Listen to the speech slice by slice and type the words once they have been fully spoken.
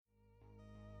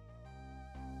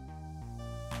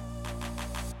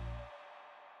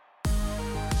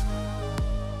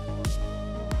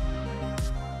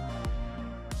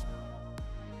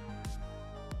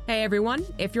Hey everyone,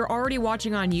 if you're already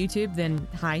watching on YouTube, then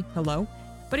hi, hello.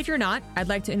 But if you're not, I'd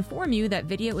like to inform you that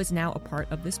video is now a part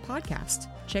of this podcast.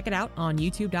 Check it out on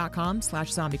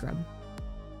youtube.com/zombiegrub.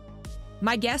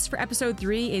 My guest for episode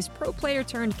 3 is pro player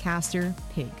turned caster,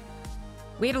 Pig.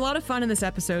 We had a lot of fun in this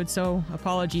episode, so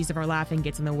apologies if our laughing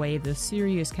gets in the way of the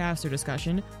serious caster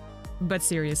discussion. But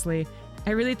seriously,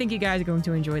 I really think you guys are going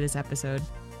to enjoy this episode.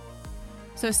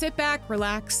 So sit back,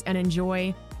 relax, and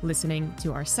enjoy listening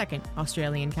to our second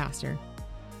Australian caster.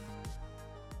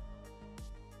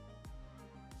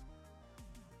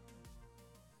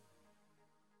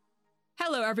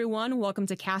 Hello, everyone. Welcome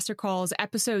to Caster Calls,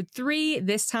 episode 3.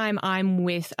 This time I'm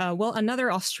with,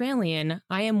 another Australian.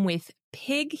 I am with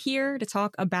Pig here to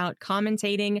talk about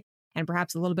commentating and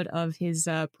perhaps a little bit of his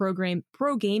pro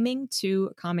gaming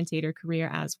to commentator career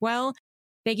as well.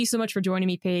 Thank you so much for joining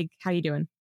me, Pig. How you doing?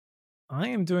 I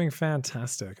am doing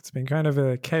fantastic. It's been kind of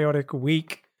a chaotic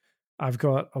week. I've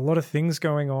got a lot of things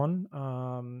going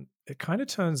on. It kind of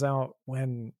turns out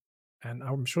and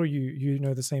I'm sure you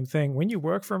know the same thing, when you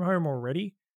work from home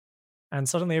already and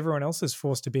suddenly everyone else is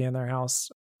forced to be in their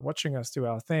house watching us do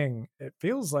our thing, it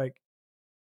feels like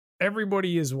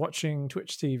everybody is watching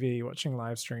Twitch TV, watching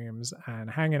live streams and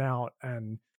hanging out,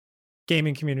 and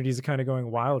gaming communities are kind of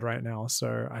going wild right now.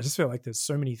 So I just feel like there's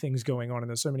so many things going on and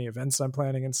there's so many events I'm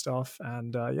planning and stuff.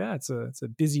 And it's a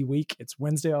busy week. It's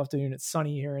Wednesday afternoon. It's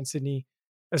sunny here in Sydney,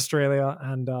 Australia.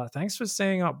 And thanks for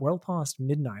staying up well past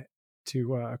midnight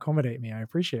to accommodate me. I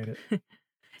appreciate it.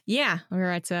 Yeah, we're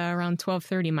at around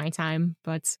 12:30 my time.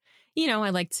 But, I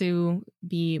like to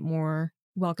be more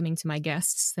welcoming to my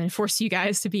guests than force you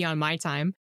guys to be on my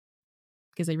time,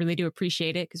 because I really do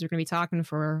appreciate it, because we're going to be talking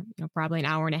for probably an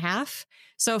hour and a half.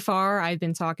 So far, I've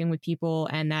been talking with people,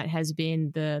 and that has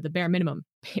been the bare minimum,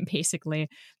 basically.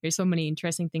 There's so many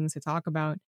interesting things to talk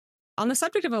about. On the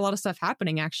subject of a lot of stuff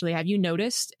happening, actually, have you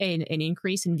noticed an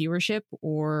increase in viewership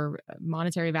or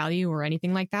monetary value or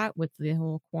anything like that with the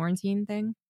whole quarantine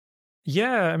thing?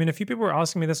 Yeah, I mean, a few people were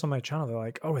asking me this on my channel. They're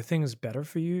like, oh, are things better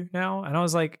for you now? And I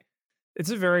was like, it's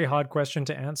a very hard question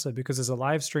to answer, because as a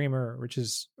live streamer, which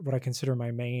is what I consider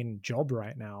my main job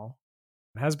right now,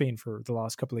 has been for the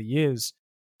last couple of years,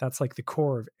 that's like the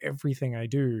core of everything I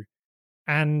do.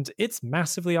 And it's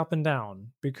massively up and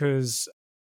down, because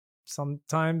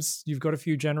sometimes you've got a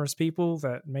few generous people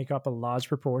that make up a large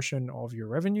proportion of your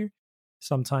revenue.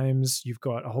 Sometimes you've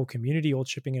got a whole community all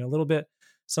chipping in a little bit.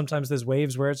 Sometimes there's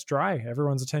waves where it's dry.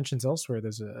 Everyone's attention's elsewhere.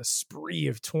 There's a spree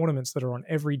of tournaments that are on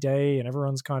every day, and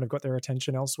everyone's kind of got their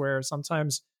attention elsewhere.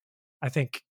 Sometimes I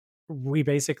think we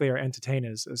basically are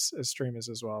entertainers as streamers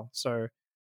as well. So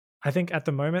I think at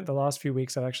the moment, the last few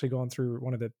weeks, I've actually gone through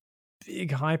one of the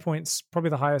big high points, probably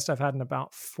the highest I've had in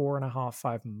about 4.5,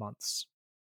 5 months,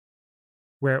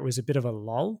 where it was a bit of a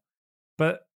lull.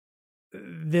 But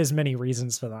there's many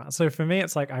reasons for that. So for me,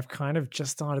 it's like I've kind of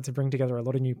just started to bring together a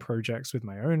lot of new projects with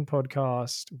my own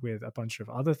podcast, with a bunch of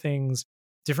other things,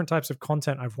 different types of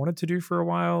content I've wanted to do for a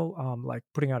while, like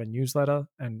putting out a newsletter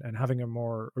and having a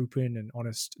more open and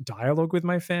honest dialogue with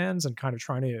my fans, and kind of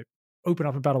trying to open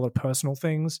up about a lot of personal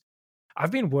things.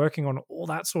 I've been working on all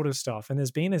that sort of stuff, and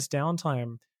there's been this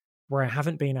downtime where I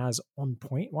haven't been as on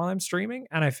point while I'm streaming,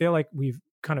 and I feel like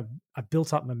I've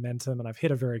built up momentum and I've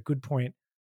hit a very good point.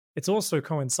 It's also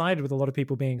coincided with a lot of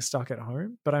people being stuck at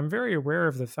home, but I'm very aware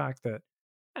of the fact that,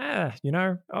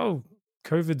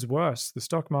 COVID's worse. The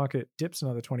stock market dips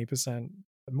another 20%,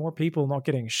 more people not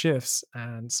getting shifts,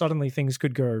 and suddenly things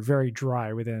could go very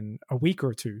dry within a week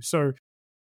or two. So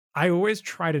I always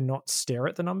try to not stare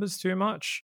at the numbers too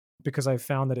much, because I've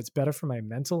found that it's better for my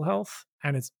mental health,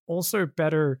 and it's also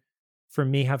better for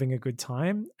me having a good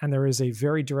time. And there is a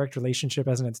very direct relationship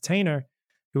as an entertainer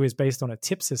who is based on a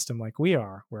tip system like we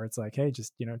are, where it's like, hey,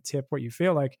 just, tip what you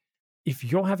feel like. If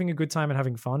you're having a good time and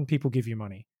having fun, people give you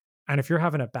money. And if you're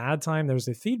having a bad time, there's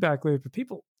a feedback loop, but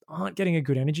people aren't getting a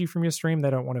good energy from your stream, they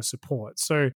don't want to support.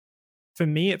 So for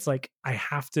me, it's like I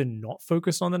have to not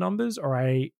focus on the numbers, or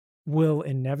I will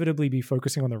inevitably be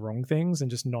focusing on the wrong things and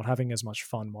just not having as much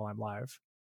fun while I'm live.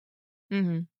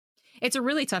 Mm-hmm. It's a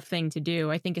really tough thing to do,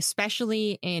 I think,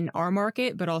 especially in our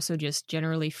market, but also just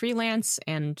generally freelance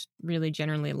and really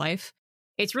generally life.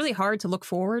 It's really hard to look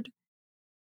forward,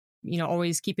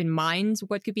 always keep in mind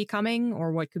what could be coming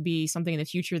or what could be something in the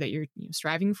future that you're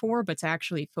striving for, but to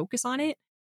actually focus on it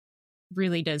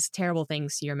really does terrible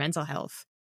things to your mental health.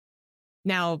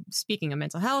 Now, speaking of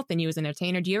mental health and you as an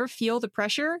entertainer, do you ever feel the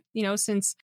pressure,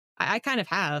 since I kind of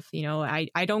have,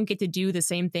 I don't get to do the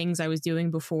same things I was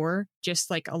doing before, just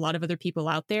like a lot of other people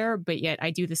out there, but yet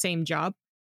I do the same job,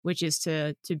 which is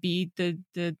to be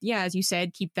the yeah, as you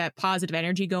said, keep that positive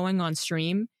energy going on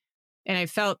stream. And I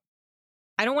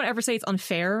don't want to ever say it's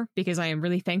unfair, because I am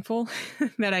really thankful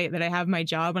that I have my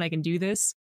job and I can do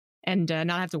this and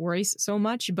not have to worry so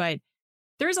much. But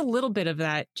there's a little bit of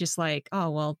that, just like,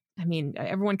 oh, well, I mean,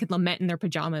 everyone could lament in their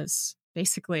pajamas,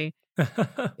 basically,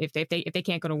 if they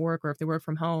can't go to work or if they work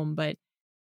from home. But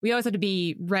we always have to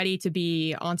be ready to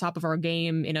be on top of our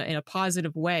game in a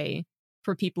positive way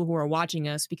for people who are watching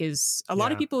us, because a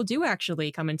lot of people do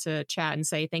actually come into chat and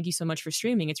say, thank you so much for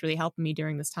streaming. It's really helping me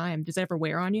during this time. Does that ever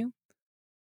wear on you?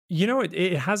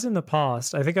 It has in the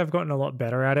past. I think I've gotten a lot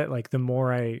better at it. Like the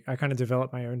more I kind of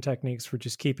develop my own techniques for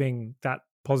just keeping that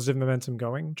positive momentum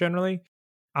going generally.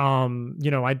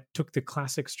 I took the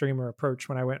classic streamer approach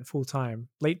when I went full time,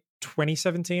 late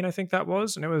 2017, I think that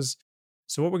was. And it was,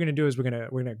 so what we're going to do is we're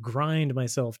going to grind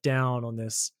myself down on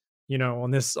this,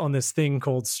 on this thing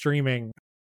called streaming,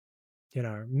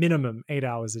 minimum 8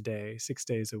 hours a day, 6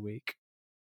 days a week.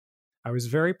 I was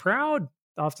very proud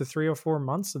after 3 or 4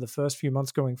 months of the first few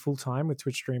months going full time with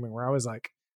Twitch streaming, where I was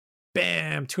like,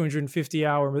 bam, 250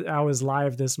 hours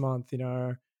live this month,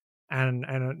 and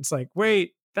it's like,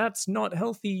 wait, that's not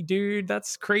healthy, dude.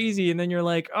 That's crazy. And then you're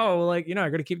like, oh, like, I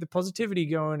got to keep the positivity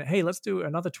going. Hey, let's do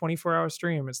another 24-hour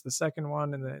stream. It's the second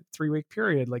one in the 3-week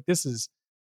period. Like, this is,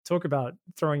 talk about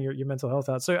throwing your mental health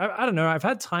out. So I don't know. I've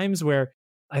had times where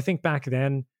I think back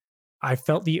then I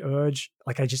felt the urge,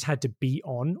 like I just had to be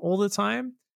on all the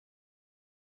time.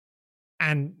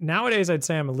 And nowadays, I'd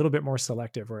say I'm a little bit more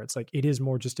selective, where it's like, it is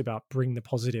more just about bring the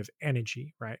positive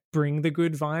energy, right? Bring the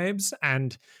good vibes.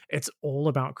 And it's all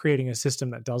about creating a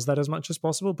system that does that as much as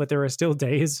possible. But there are still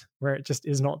days where it just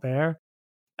is not there.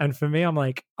 And for me, I'm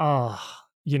like,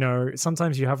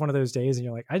 sometimes you have one of those days and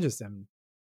you're like, I just am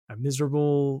a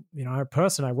miserable,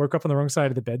 person. I woke up on the wrong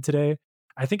side of the bed today.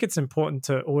 I think it's important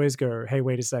to always go, hey,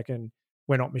 wait a second.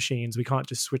 We're not machines. We can't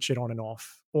just switch it on and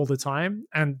off all the time.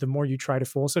 And the more you try to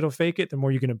force it or fake it, the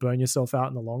more you're going to burn yourself out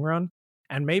in the long run.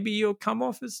 And maybe you'll come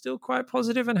off as still quite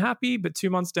positive and happy, but 2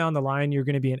 months down the line, you're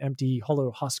going to be an empty,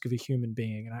 hollow husk of a human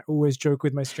being. And I always joke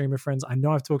with my streamer friends, I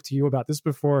know I've talked to you about this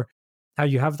before, how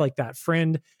you have like that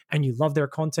friend and you love their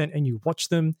content and you watch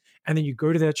them, and then you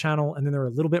go to their channel and then they're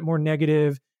a little bit more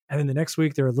negative. And then the next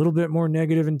week, they're a little bit more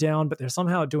negative and down, but they're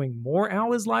somehow doing more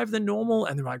hours live than normal.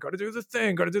 And they're like, got to do the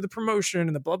thing, got to do the promotion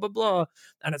and the blah, blah, blah.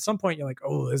 And at some point, you're like,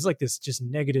 oh, there's like this just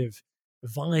negative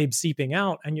vibe seeping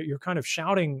out. And you're kind of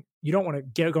shouting. You don't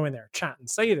want to go in there, chat and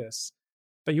say this,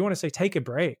 but you want to say, take a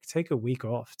break, take a week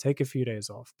off, take a few days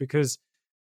off. Because,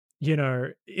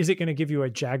 is it going to give you a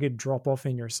jagged drop off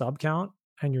in your sub count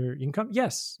and your income?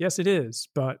 Yes, it is.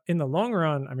 But in the long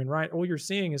run, I mean, right, all you're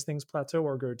seeing is things plateau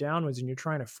or go downwards, and you're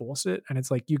trying to force it. And it's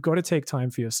like, you got to take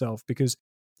time for yourself, because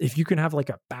if you can have like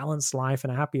a balanced life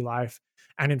and a happy life,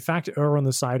 and in fact, err on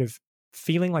the side of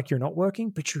feeling like you're not working,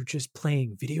 but you're just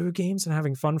playing video games and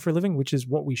having fun for a living, which is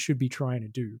what we should be trying to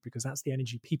do, because that's the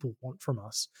energy people want from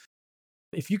us.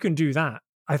 If you can do that,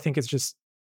 I think it's just,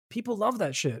 people love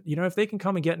that shit. If they can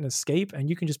come and get an escape and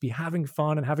you can just be having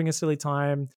fun and having a silly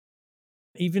time,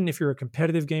 even if you're a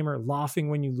competitive gamer, laughing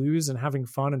when you lose and having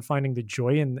fun and finding the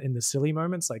joy in the silly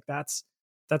moments, like that's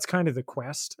kind of the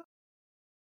quest.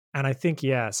 And I think,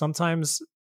 sometimes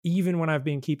even when I've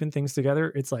been keeping things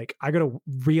together, it's like, I got to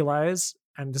realize,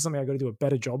 and this is something I got to do a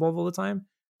better job of all the time,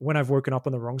 when I've woken up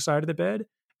on the wrong side of the bed,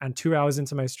 and 2 hours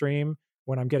into my stream,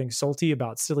 when I'm getting salty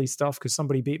about silly stuff because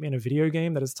somebody beat me in a video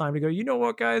game, that it's time to go, you know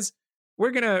what, guys?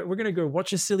 We're gonna go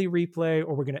watch a silly replay,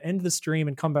 or we're gonna end the stream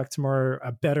and come back tomorrow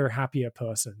a better, happier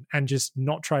person, and just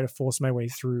not try to force my way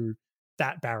through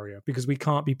that barrier, because we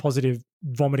can't be positive,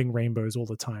 vomiting rainbows all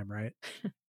the time, right?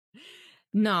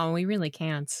 No, we really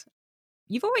can't.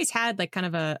 You've always had like kind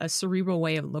of a cerebral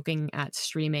way of looking at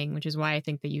streaming, which is why I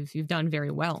think that you've done very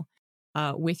well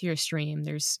with your stream.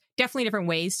 There's definitely different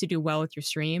ways to do well with your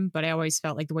stream, but I always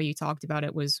felt like the way you talked about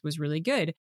it was really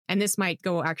good. And this might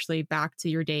go actually back to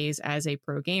your days as a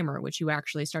pro gamer, which you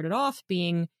actually started off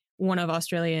being one of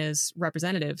Australia's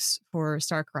representatives for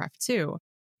StarCraft 2.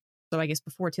 So I guess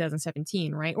before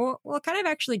 2017, right? Well, kind of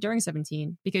actually during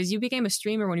 17, because you became a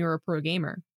streamer when you were a pro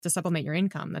gamer to supplement your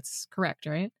income. That's correct,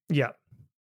 right? Yeah.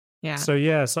 Yeah. So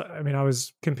I mean, I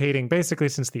was competing basically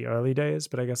since the early days,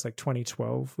 but I guess like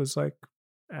 2012 was like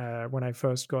when I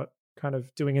first got kind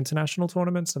of doing international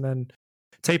tournaments, and then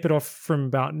tapered off from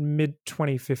about mid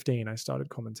 2015. I started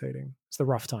commentating. It's the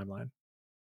rough timeline.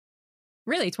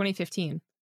 Really, 2015.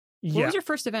 Yeah. What was your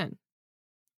first event?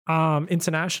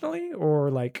 Internationally or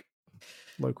like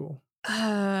local?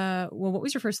 Well, what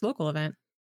was your first local event?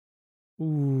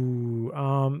 Ooh,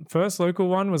 first local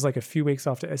one was like a few weeks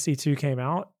after SC2 came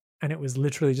out, and it was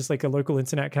literally just like a local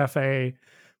internet cafe.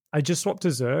 I just swapped to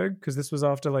Zerg because this was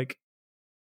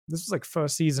like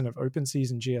first season of open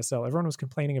season GSL. Everyone was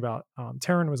complaining about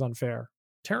Terran was unfair.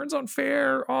 Terran's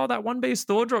unfair. Oh, that one base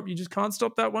Thor drop. You just can't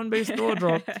stop that one base Thor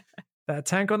drop. That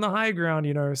tank on the high ground,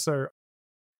 you know. So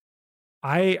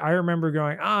I remember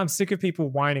going, I'm sick of people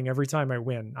whining every time I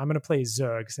win. I'm going to play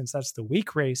Zerg since that's the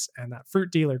weak race and that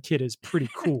fruit dealer kit is pretty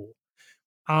cool.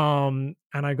 And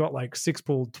I got like six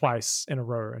pulled twice in a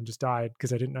row and just died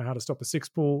because I didn't know how to stop a six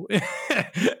pull.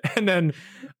 and then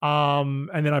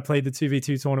I played the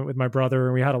 2v2 tournament with my brother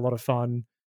and we had a lot of fun.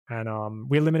 And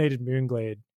we eliminated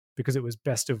Moonglade because it was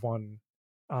best of one,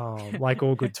 like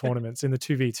all good tournaments in the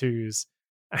 2v2s.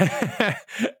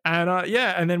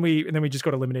 And then we just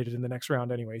got eliminated in the next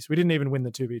round anyway, so we didn't even win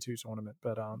the 2v2 tournament,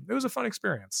 but it was a fun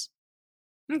experience.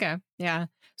 Okay, yeah.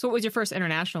 So what was your first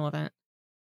international event?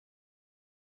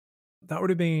 That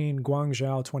would have been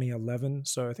Guangzhou 2011,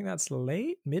 so I think that's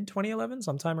mid 2011,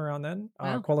 sometime around then.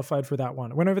 Wow. Qualified for that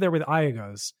one. I went over there with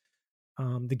Iagos,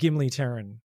 the Gimli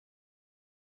Terran,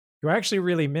 who I actually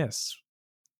really miss.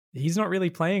 He's not really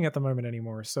playing at the moment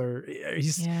anymore. So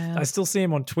I still see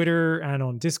him on Twitter and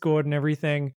on Discord and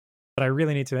everything, but I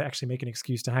really need to actually make an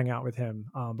excuse to hang out with him.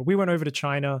 But we went over to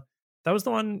China. That was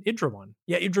the one Idra won.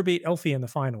 Yeah, Idra beat Elfie in the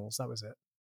finals. That was it.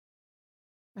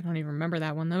 I don't even remember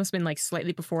that one. That must have been like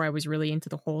slightly before I was really into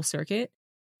the whole circuit.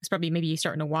 It's probably maybe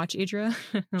starting to watch Idra.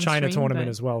 China tournament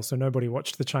as well. So nobody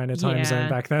watched the China time zone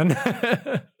back then.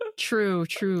 True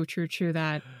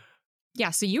that.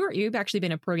 Yeah, so you've actually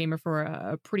been a pro gamer for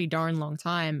a pretty darn long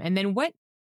time. And then when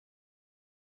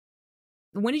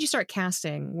did you start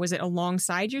casting? Was it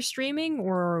alongside your streaming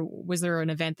or was there an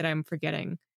event that I'm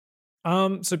forgetting?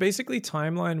 So basically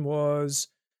timeline was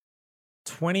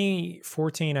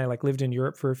 2014. I lived in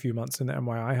Europe for a few months in the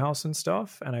MYI house and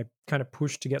stuff. And I kind of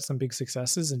pushed to get some big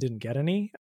successes and didn't get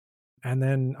any. And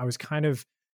then I was kind of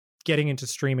getting into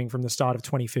streaming from the start of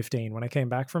 2015 when I came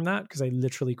back from that because I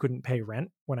literally couldn't pay rent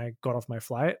when I got off my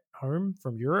flight home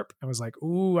from Europe. I was like,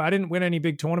 ooh, I didn't win any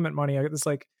big tournament money. I got this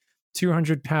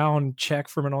 £200 check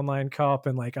from an online cup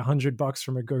and $100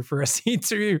 from a Go for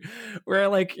SC2 where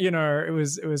it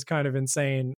was kind of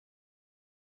insane.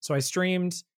 So I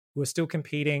streamed, was still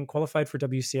competing, qualified for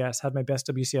WCS, had my best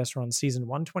WCS run season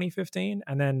 1 2015,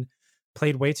 and then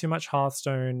played way too much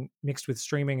Hearthstone mixed with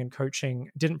streaming and coaching,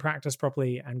 didn't practice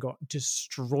properly, and got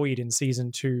destroyed in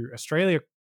season 2 Australia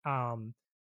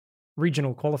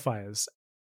regional qualifiers,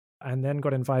 and then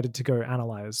got invited to go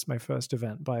analyze my first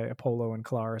event by Apollo and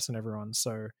Claris and everyone.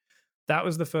 So that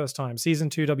was the first time, season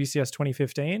 2 WCS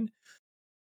 2015.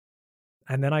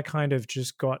 And then I kind of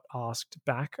just got asked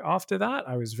back after that.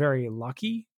 I was very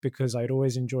lucky because I'd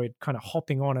always enjoyed kind of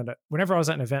hopping on. And whenever I was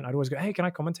at an event, I'd always go, hey, can I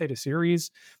commentate a series?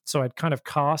 So I'd kind of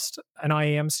cast an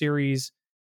IEM series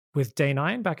with Day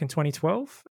 9 back in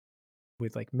 2012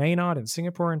 with Maynard in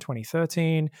Singapore in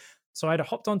 2013. So I'd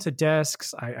hopped onto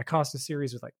desks. I cast a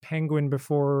series with Penguin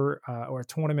before, or a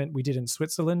tournament we did in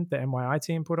Switzerland, the MYI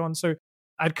team put on. So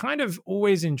I'd kind of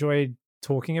always enjoyed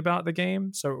talking about the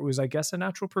game. So it was, I guess, a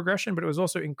natural progression, but it was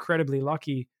also incredibly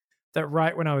lucky that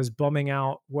right when I was bombing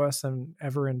out worse than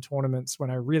ever in tournaments, when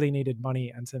I really needed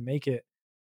money and to make it,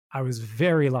 I was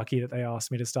very lucky that they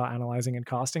asked me to start analyzing and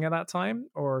casting at that time,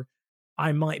 or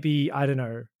I might be, I don't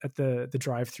know, at the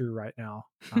drive-through right now.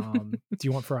 Do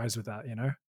you want fries with that,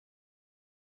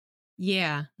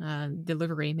 Yeah,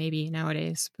 delivery maybe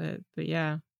nowadays, but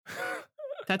yeah,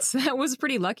 that was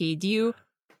pretty lucky. Do you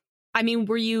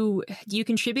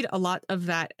contribute a lot of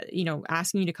that,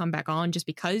 asking you to come back on just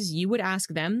because you would ask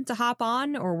them to hop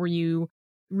on, or were you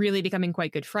really becoming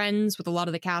quite good friends with a lot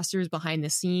of the casters behind the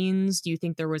scenes? Do you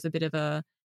think there was a bit of a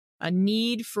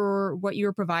need for what you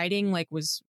were providing?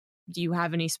 Do you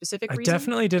have any specific reason? I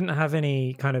definitely didn't have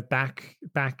any kind of back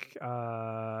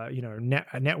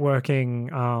networking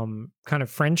kind of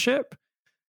friendship,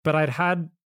 but I'd had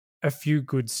a few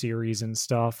good series and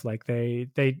stuff. They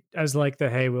as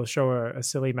hey, we'll show a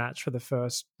silly match for the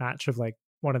first match of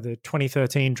one of the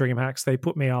 2013 DreamHacks. They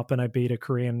put me up and I beat a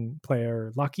Korean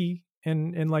player Lucky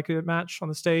in a match on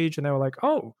the stage, and they were like,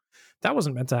 oh, that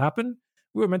wasn't meant to happen.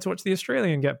 We were meant to watch the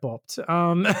Australian get bopped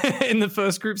in the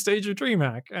first group stage of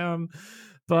DreamHack.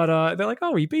 But they're like,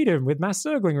 oh, we beat him with Mass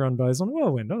Zergling run bys on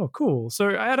Whirlwind. Oh, cool.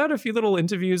 So I had a few little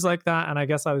interviews like that, and I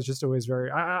guess I was just always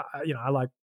very, I like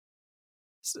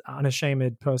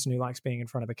unashamed person who likes being in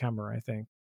front of the camera. I think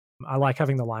I like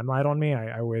having the limelight on me.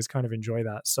 I always kind of enjoy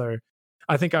that. So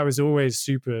I think I was always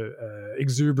super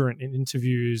exuberant in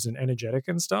interviews and energetic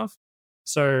and stuff.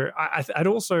 So I'd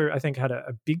also, I think, had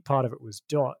a big part of it was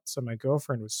Dot. So my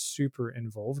girlfriend was super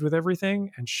involved with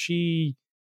everything, and she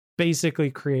basically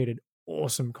created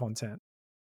awesome content.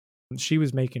 She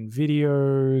was making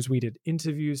videos. We did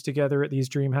interviews together at these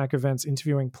DreamHack events,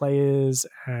 interviewing players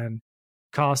and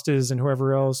casters and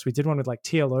whoever else. We did one with like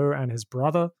TLO and his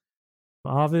brother,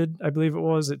 Arvid, I believe it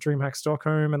was, at DreamHack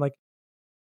Stockholm. And like,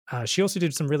 she also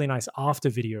did some really nice after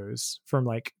videos from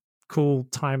like cool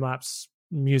time lapse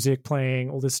music playing,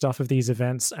 all this stuff of these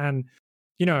events. And,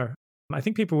 you know, I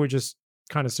think people were just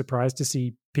kind of surprised to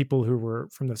see people who were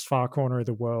from this far corner of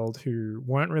the world who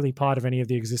weren't really part of any of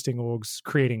the existing orgs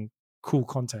creating cool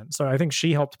content. So I think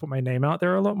she helped put my name out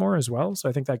there a lot more as well. So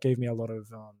I think that gave me a lot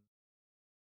of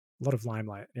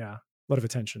limelight. Yeah. A lot of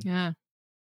attention. Yeah.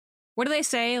 What do they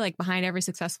say? Like, behind every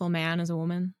successful man is a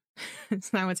woman.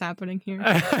 It's not what's happening here.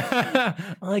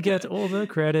 I get all the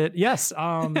credit. Yes.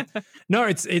 No,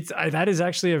 it's that is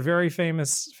actually a very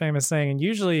famous saying. And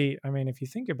usually, I mean, if you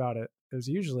think about it, there's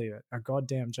usually a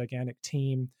goddamn gigantic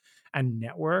team and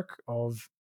network of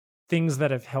things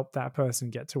that have helped that person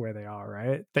get to where they are,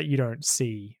 right? That you don't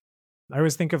see. I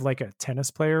always think of like a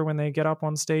tennis player when they get up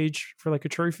on stage for like a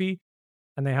trophy,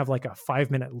 and they have like a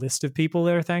 5-minute list of people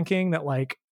they're thanking that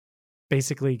like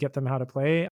basically get them how to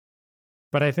play.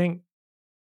 But I think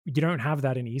you don't have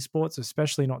that in esports,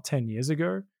 especially not 10 years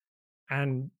ago.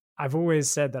 And I've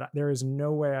always said that there is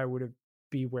no way I would have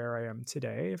be where I am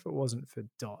today if it wasn't for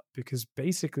Dot, because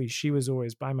basically she was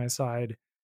always by my side,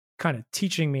 kind of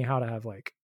teaching me how to have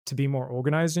like to be more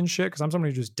organized and shit. Because I'm someone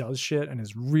who just does shit and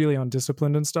is really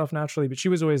undisciplined and stuff naturally. But she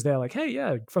was always there, like, hey,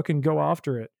 yeah, fucking go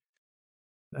after it.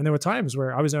 And there were times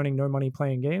where I was earning no money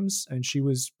playing games, and she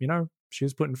was, you know, she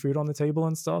was putting food on the table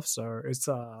and stuff. So it's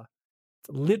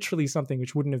literally something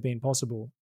which wouldn't have been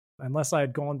possible unless I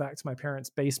had gone back to my parents'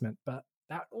 basement. But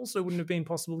that also wouldn't have been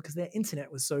possible because their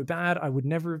internet was so bad. I would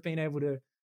never have been able to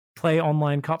play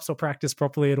online cups or practice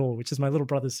properly at all, which is my little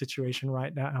brother's situation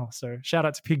right now. So shout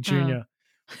out to Pig Jr.,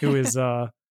 who is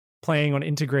playing on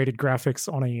integrated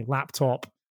graphics on a laptop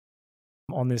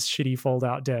on this shitty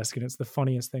fold-out desk, and it's the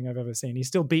funniest thing I've ever seen. He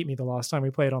still beat me the last time we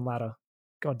played on ladder.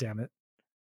 God damn it.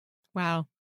 Wow.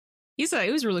 He was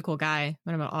a really cool guy.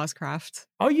 Met him at Ozcraft.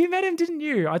 Oh, you met him, didn't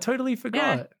you? I totally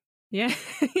forgot. Yeah.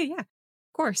 Yeah. Of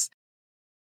course.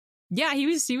 Yeah, he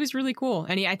was really cool.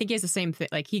 And I think he has the same thing.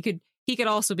 Like he could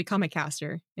also become a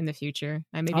caster in the future.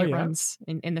 Maybe it runs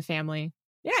in the family.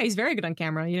 Yeah, he's very good on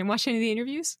camera. You didn't watch any of the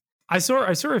interviews? I saw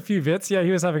a few bits. Yeah,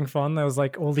 he was having fun. There was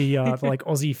like all the like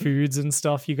Aussie foods and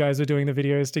stuff. You guys were doing the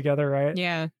videos together, right?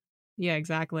 Yeah. Yeah,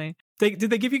 exactly. Did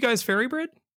they give you guys fairy bread?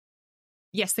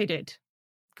 Yes, they did.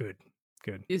 Good.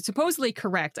 It's supposedly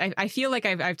correct. I feel like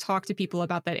I've talked to people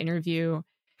about that interview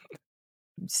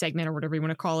segment or whatever you want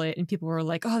to call it, and people were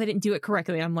like, "Oh, they didn't do it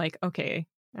correctly." I'm like, "Okay,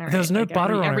 all right." There's no like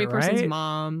butter on every it, person's right?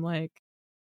 mom, like,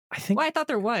 I think. Well, I thought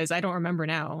there was. I don't remember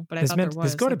now, but I thought there was.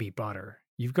 There's got to be butter.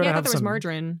 You've got to have I thought there some was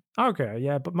margarine. Okay,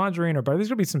 yeah, but margarine or butter. There's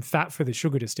got to be some fat for the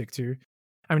sugar to stick to.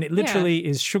 I mean, it literally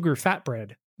is sugar fat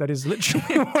bread. That is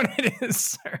literally what it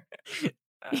is.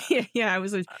 Yeah, it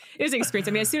was an experience.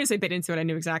 I mean, as soon as I bit into it, I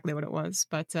knew exactly what it was.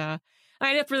 But I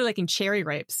ended up really liking cherry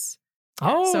ripes.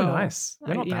 Oh, so nice.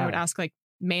 I would ask like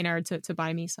Maynard to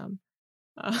buy me some.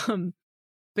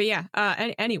 But yeah.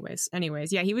 Anyways,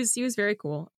 yeah, he was very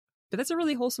cool. But that's a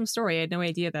really wholesome story. I had no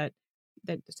idea that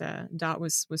Dot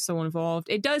was so involved.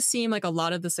 It does seem like a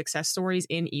lot of the success stories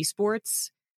in esports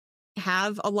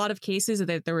have a lot of cases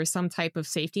that there was some type of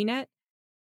safety net.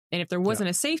 And if there wasn't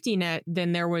a safety net,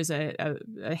 then there was a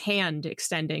hand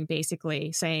extending,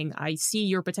 basically saying, I see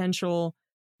your potential,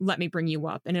 let me bring you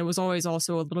up. And it was always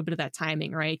also a little bit of that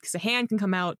timing, right? Because a hand can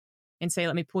come out and say,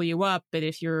 let me pull you up. But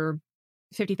if you're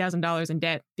 $50,000 in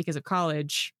debt because of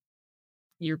college,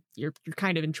 you're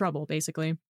kind of in trouble,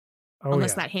 basically.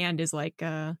 Unless that hand is like,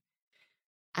 I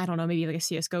don't know, maybe like a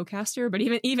CSGO caster. But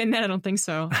even then, I don't think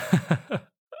so.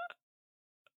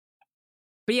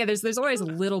 But yeah, there's always a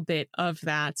little bit of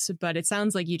that. But it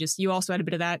sounds like you also had a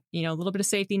bit of that, a little bit of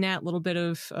safety net, a little bit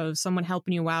of someone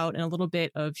helping you out, and a little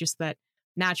bit of just that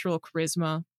natural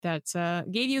charisma that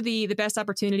gave you the best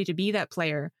opportunity to be that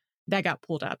player that got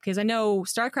pulled up. Because I know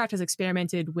StarCraft has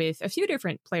experimented with a few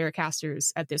different player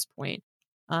casters at this point,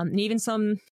 and even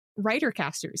some writer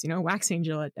casters. Wax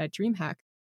Angel at DreamHack.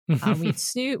 We had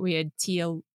Snoot, we had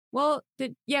TL. Well, we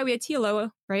had TLO,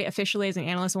 right? Officially as an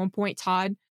analyst at one point.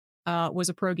 Todd was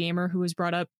a pro gamer who was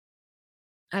brought up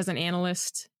as an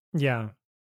analyst. Yeah. A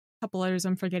couple others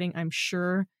I'm forgetting, I'm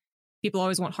sure. People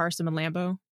always want Hearthstone and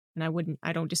Lambo, and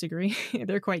I don't disagree.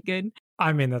 They're quite good.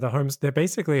 I mean, they're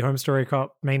basically Home Story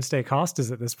Cop mainstay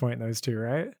casters at this point, those two,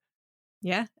 right?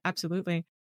 Yeah, absolutely.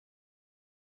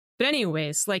 But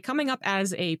anyways, like coming up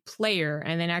as a player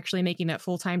and then actually making that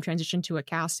full-time transition to a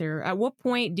caster, at what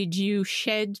point did you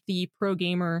shed the pro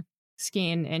gamer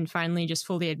skin and finally just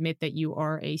fully admit that you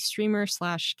are a streamer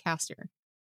slash caster?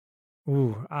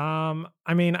 Ooh,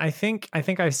 I mean, I think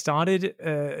I started.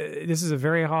 This is a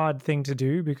very hard thing to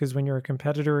do because when you're a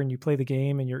competitor and you play the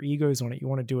game and your ego's on it, you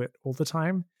want to do it all the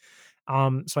time.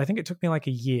 So I think it took me like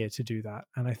a year to do that,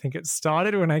 and I think it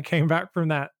started when I came back from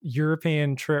that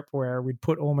European trip where we'd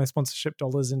put all my sponsorship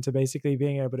dollars into basically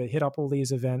being able to hit up all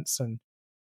these events and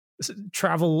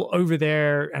travel over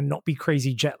there and not be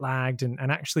crazy jet lagged and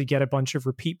actually get a bunch of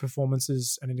repeat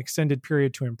performances and an extended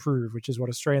period to improve, which is what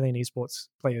Australian esports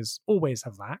players always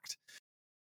have lacked.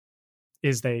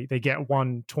 Is they get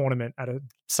one tournament at a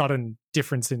sudden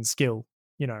difference in skill,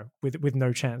 with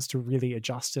no chance to really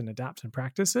adjust and adapt and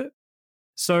practice it.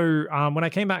 So when I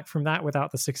came back from that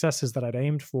without the successes that I'd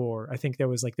aimed for, I think there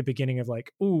was like the beginning of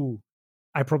like, ooh,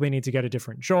 I probably need to get a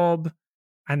different job.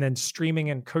 And then streaming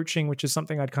and coaching, which is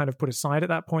something I'd kind of put aside at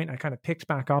that point, I kind of picked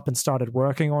back up and started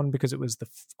working on because it was the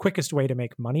quickest way to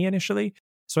make money initially.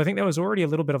 So I think there was already a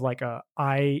little bit of like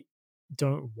I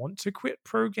don't want to quit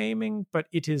pro gaming, but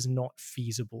it is not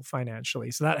feasible financially.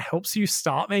 So that helps you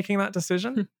start making that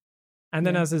decision. And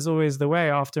then as is always the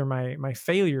way, after my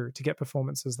failure to get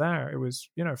performances there, it was,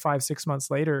 5-6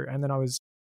 months later. And then I was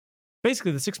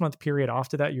basically the 6-month period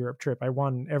after that Europe trip, I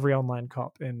won every online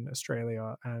cup in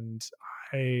Australia and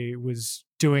I was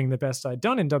doing the best I'd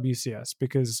done in WCS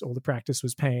because all the practice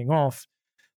was paying off.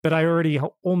 But I already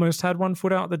almost had one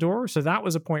foot out the door. So that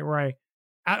was a point where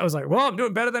I was like, well, I'm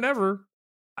doing better than ever.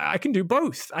 I can do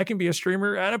both. I can be a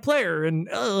streamer and a player.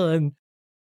 And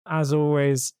as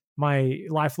always, my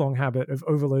lifelong habit of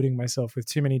overloading myself with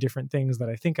too many different things that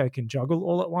I think I can juggle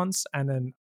all at once. And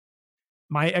then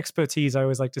my expertise, I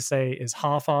always like to say, is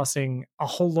half-assing a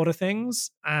whole lot of things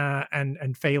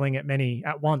and failing at many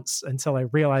at once until I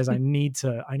realize I need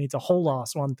to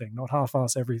whole-ass one thing, not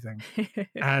half-ass everything.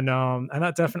 and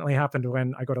that definitely happened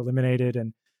when I got eliminated.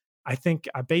 And I think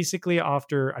basically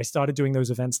after I started doing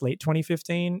those events late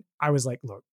 2015, I was like,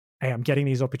 look, hey, I'm getting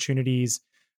these opportunities.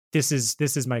 This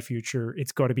is my future.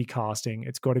 It's got to be casting.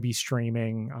 It's got to be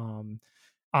streaming.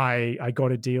 I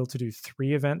got a deal to do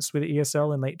 3 events with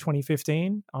ESL in late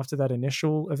 2015 after that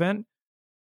initial event,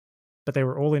 but they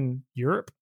were all in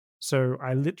Europe. So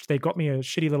they got me a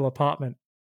shitty little apartment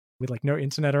with like no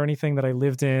internet or anything that I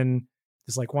lived in.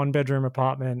 This like 1-bedroom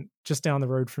apartment just down the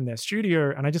road from their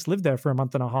studio. And I just lived there for a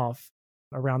month and a half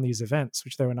around these events,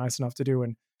 which they were nice enough to do.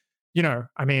 And,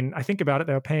 I mean, I think about it,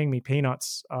 they were paying me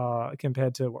peanuts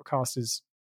compared to what casters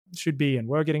should be and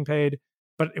were getting paid.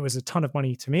 But it was a ton of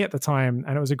money to me at the time,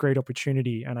 and it was a great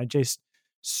opportunity. And I just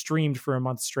streamed for a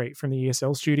month straight from the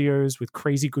ESL studios with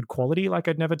crazy good quality like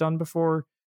I'd never done before,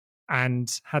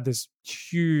 and had this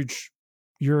huge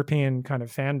European kind of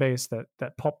fan base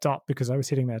that popped up because I was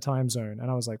hitting their time zone.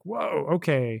 And I was like, whoa,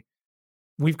 okay,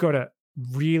 we've got to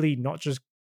really not just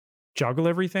juggle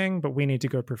everything, but we need to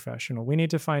go professional. We need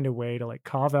to find a way to like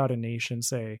carve out a niche and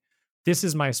say, this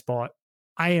is my spot.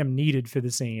 I am needed for the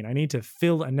scene. I need to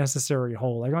fill a necessary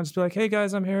hole. I can't just be like, hey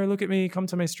guys, I'm here. Look at me. Come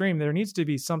to my stream. There needs to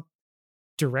be some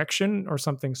direction or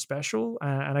something special.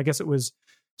 And I guess it was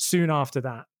soon after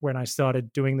that when I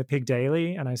started doing the Pig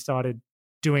Daily and I started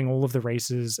doing all of the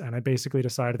races. And I basically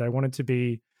decided I wanted to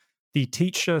be the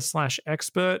teacher /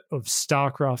 expert of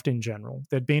StarCraft in general.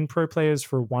 There'd been pro players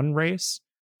for one race,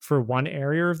 for one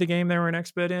area of the game they were an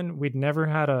expert in. We'd never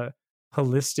had a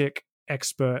holistic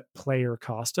expert player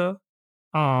caster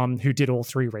who did all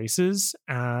 3 races.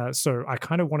 So I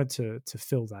kind of wanted to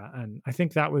fill that. And I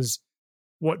think that was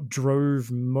what drove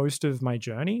most of my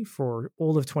journey for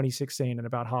all of 2016 and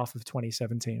about half of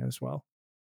 2017 as well.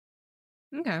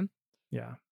 Okay.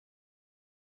 Yeah.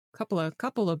 Couple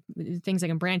of things I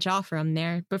can branch off from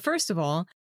there. But first of all,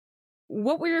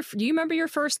 do you remember your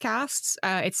first casts?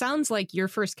 It sounds like your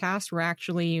first casts were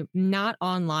actually not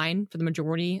online for the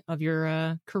majority of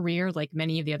your career, like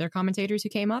many of the other commentators who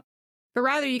came up. But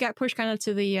rather, you got pushed kind of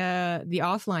to the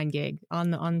offline gig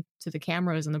on to the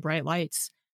cameras and the bright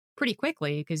lights pretty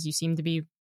quickly because you seem to be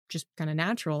just kind of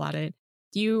natural at it.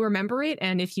 Do you remember it?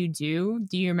 And if you do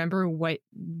you remember what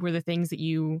were the things that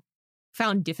you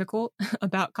found difficult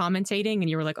about commentating? And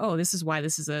you were like, oh, this is why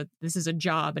this is a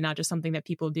job and not just something that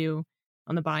people do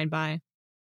on the by and by.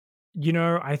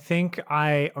 I think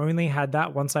I only had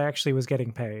that once I actually was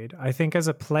getting paid. I think as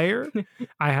a player,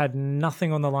 I had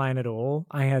nothing on the line at all.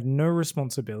 I had no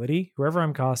responsibility. Whoever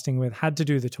I'm casting with had to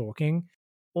do the talking.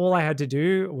 All I had to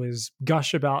do was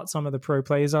gush about some of the pro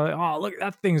players. Oh, look,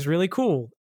 that thing's really cool.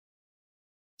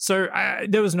 So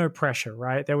there was no pressure,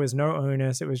 right? There was no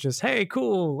onus. It was just, hey,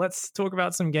 cool, let's talk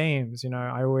about some games.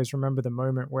 I always remember the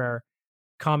moment where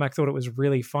Carmack thought it was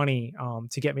really funny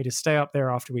to get me to stay up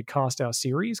there after we'd cast our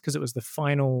series, because it was the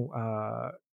final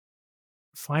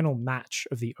match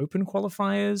of the Open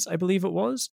qualifiers, I believe it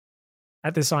was,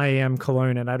 at this IEM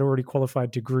Cologne, and I'd already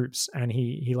qualified to groups, and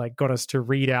he like got us to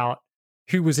read out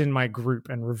who was in my group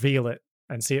and reveal it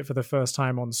and see it for the first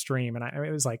time on stream. And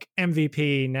it was like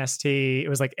MVP, Nesty. It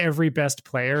was like every best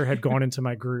player had gone into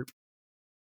my group.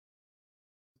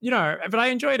 But I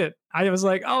enjoyed it. I was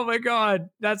like, oh my God,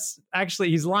 that's actually,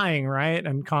 he's lying, right?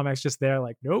 And Carmack's just there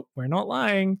like, nope, we're not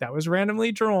lying. That was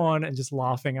randomly drawn, and just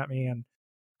laughing at me. And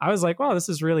I was like, wow, this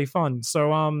is really fun.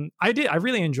 So I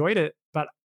really enjoyed it. But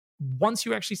once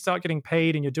you actually start getting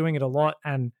paid and you're doing it a lot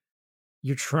and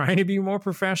you're trying to be more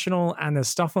professional and there's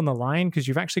stuff on the line because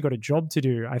you've actually got a job to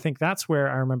do, I think that's where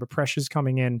I remember pressures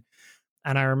coming in.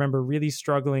 And I remember really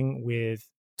struggling with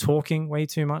talking way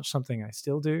too much, something I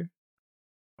still do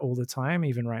all the time,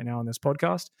 even right now on this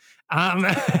podcast.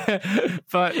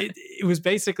 But it was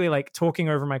basically like talking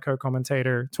over my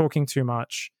co-commentator, talking too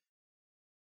much,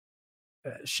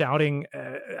 shouting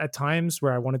at times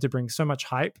where I wanted to bring so much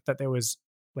hype that there was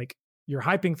like, you're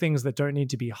hyping things that don't need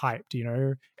to be hyped.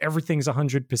 Everything's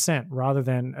 100% rather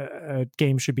than a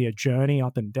game should be a journey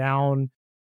up and down.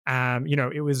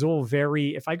 It was all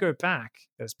very, if I go back,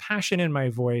 there's passion in my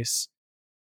voice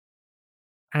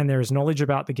and there's knowledge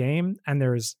about the game, and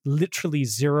there's literally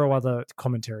zero other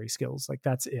commentary skills. Like,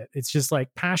 that's it. It's just like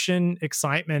passion,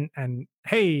 excitement, and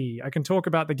hey, I can talk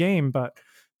about the game, but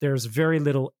there's very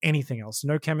little anything else.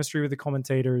 No chemistry with the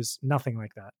commentators, nothing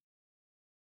like that.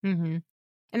 Mm-hmm.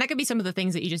 And that could be some of the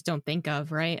things that you just don't think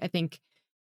of, right? I think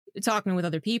talking with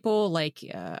other people, like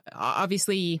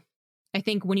obviously, I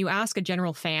think when you ask a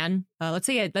general fan, let's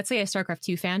say a StarCraft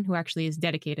 2 fan who actually is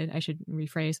dedicated, I should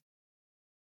rephrase,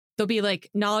 they'll be like,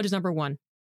 knowledge is number one.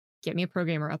 Get me a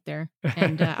programmer up there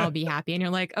and I'll be happy. And you're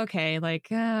like, okay, like,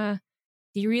 do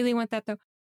you really want that though?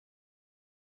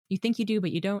 You think you do,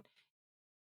 but you don't.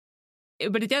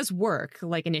 But it does work,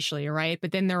 like, initially, right?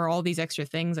 But then there are all these extra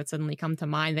things that suddenly come to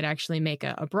mind that actually make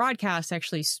a broadcast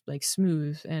actually like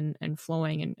smooth and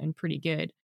flowing and pretty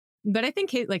good. But I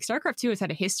think like StarCraft 2 has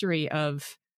had a history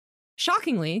of,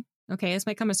 shockingly, okay, this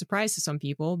might come as a surprise to some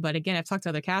people, but again, I've talked to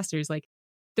other casters, like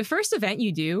the first event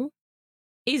you do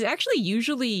is actually you're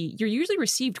usually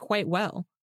received quite well.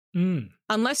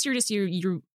 Unless you're just,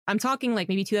 I'm talking like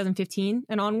maybe 2015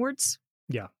 and onwards.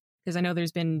 Yeah. Because I know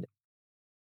there's been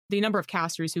the number of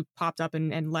casters who popped up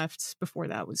and left before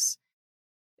that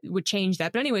would change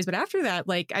that. But anyways, but after that,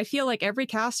 like, I feel like every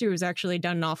caster who's actually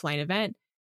done an offline event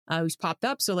who's popped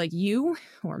up. So like you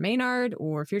or Maynard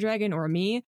or Fear Dragon or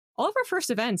me, all of our first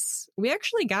events, we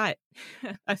actually got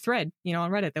a thread,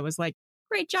 on Reddit that was like,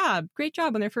 great job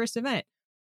on their first event.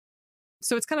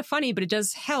 So it's kind of funny, but it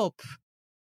does help,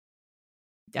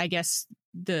 I guess,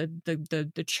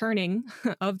 the churning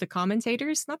of the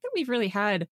commentators. Not that we've really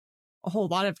had a whole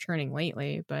lot of churning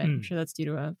lately, but I'm sure that's due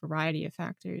to a variety of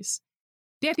factors.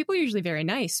 But yeah, people are usually very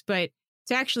nice, but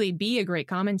to actually be a great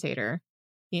commentator,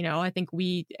 I think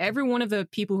every one of the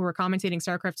people who are commentating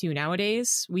StarCraft 2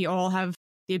 nowadays, we all have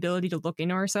the ability to look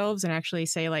into ourselves and actually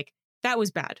say, like, that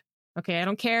was bad. Okay, I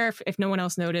don't care if no one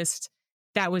else noticed.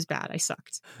 That was bad. I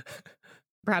sucked.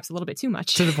 Perhaps a little bit too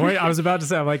much. To the point, I was about to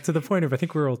say, like, to the point of, I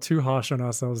think we're all too harsh on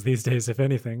ourselves these days, if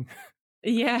anything.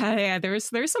 Yeah. There's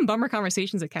some bummer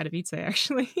conversations at Katowice,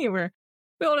 actually, where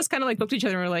we all just kind of like looked at each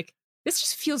other and we're like, this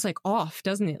just feels like off,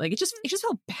 doesn't it? Like, it just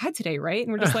felt bad today, right?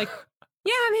 And we're just like,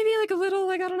 yeah, maybe like a little,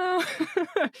 like, I don't know.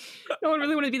 No one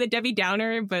really wanted to be the Debbie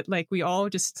Downer, but like we all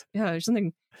just, there's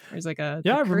something, there's like a...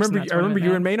 Yeah, I remember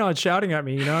you and Maynard shouting at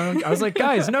me, I was like,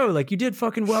 guys, no, like, you did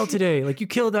fucking well today. Like, you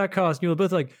killed that cast. And you were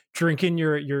both like drinking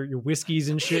your whiskeys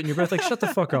and shit. And you're both like, shut the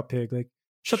fuck up, pig. Like,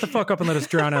 shut the fuck up and let us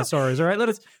drown our sorrows. All right, all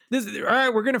right,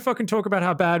 we're going to fucking talk about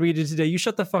how bad we did today. You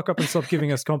shut the fuck up and stop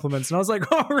giving us compliments. And I was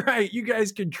like, all right, you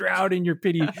guys can drown in your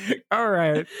pity. All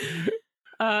right.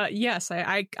 Yes,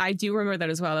 I do remember that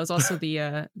as well. That was also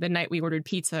the night we ordered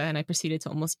pizza and I proceeded to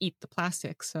almost eat the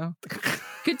plastic. So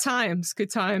good times.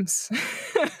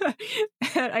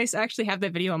 I actually have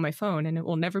that video on my phone and it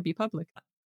will never be public.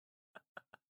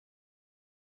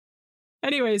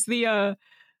 Anyways,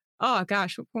 oh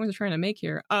gosh, what point was I trying to make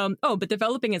here? But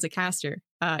developing as a caster.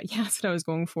 Yeah, that's what I was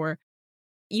going for.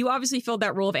 You obviously filled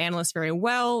that role of analyst very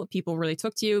well. People really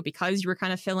took to you because you were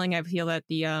kind of filling, I feel that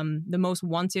the most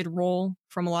wanted role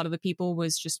from a lot of the people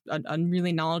was just a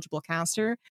really knowledgeable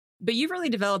caster. But you've really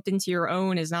developed into your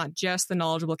own as not just the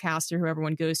knowledgeable caster who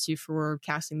everyone goes to for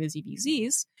casting the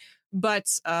ZBZs, but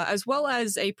as well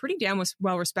as a pretty damn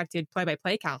well-respected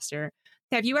play-by-play caster.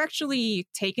 Have you actually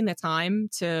taken the time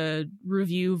to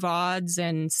review VODs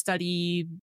and study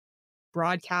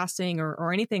broadcasting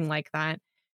or anything like that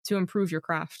to improve your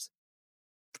craft?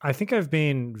 I think I've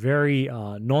been very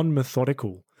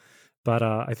non-methodical, but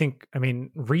I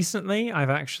mean, recently I've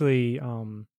actually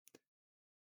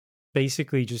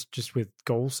basically just with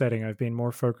goal setting, I've been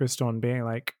more focused on being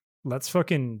like, let's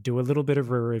fucking do a little bit of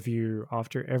a review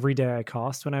after every day I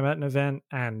cast when I'm at an event.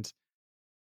 And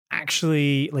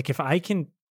actually, like, if I can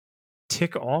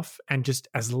tick off and just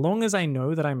as long as I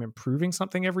know that I'm improving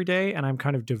something every day and I'm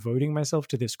kind of devoting myself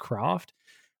to this craft,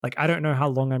 like, I don't know how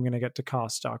long I'm going to get to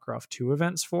cast StarCraft 2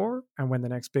 events for and when the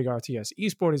next big RTS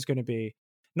esport is going to be.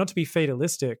 Not to be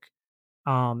fatalistic,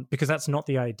 because that's not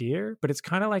the idea, but it's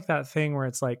kind of like that thing where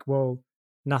it's like, well,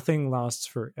 nothing lasts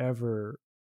forever.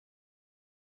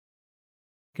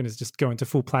 Going to just go into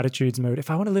full platitudes mode. If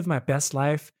I want to live my best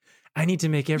life, I need to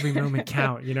make every moment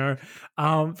count, you know?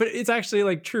 But it's actually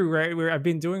like true, right? Where I've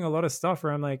been doing a lot of stuff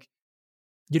where I'm like,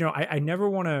 you know, I never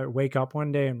want to wake up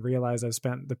one day and realize I've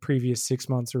spent the previous 6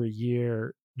 months or a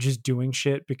year just doing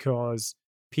shit because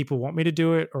people want me to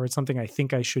do it or it's something I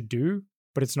think I should do,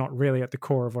 but it's not really at the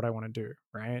core of what I want to do,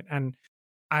 right? And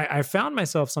I found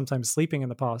myself sometimes sleeping in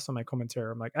the past on my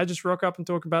commentary. I'm like, I just rock up and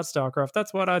talk about StarCraft.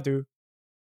 That's what I do.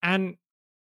 And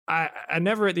I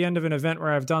never at the end of an event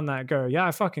where I've done that go, yeah,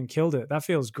 I fucking killed it. That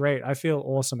feels great. I feel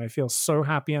awesome. I feel so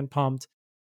happy and pumped.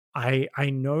 I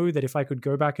know that if I could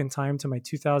go back in time to my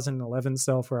 2011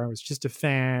 self where I was just a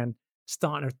fan,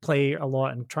 starting to play a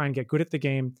lot and try and get good at the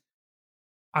game,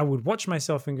 I would watch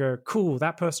myself and go, cool,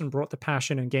 that person brought the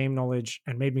passion and game knowledge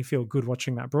and made me feel good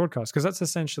watching that broadcast. Because that's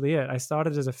essentially it. I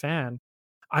started as a fan.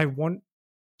 I want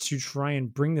to try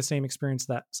and bring the same experience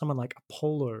that someone like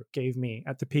Apollo gave me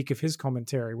at the peak of his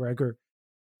commentary, where I go,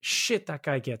 shit, that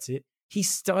guy gets it. He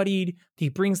studied, he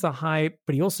brings the hype,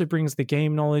 but he also brings the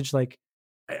game knowledge. Like,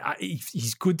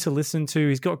 he's good to listen to.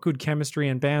 He's got good chemistry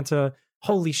and banter.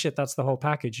 Holy shit, that's the whole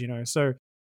package, you know? So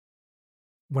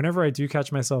whenever I do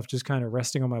catch myself just kind of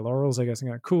resting on my laurels, I guess,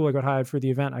 and go, cool, I got hired for the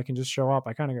event, I can just show up.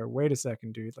 I kind of go, wait a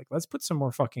second, dude. Like, let's put some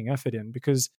more fucking effort in,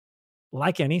 because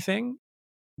like anything,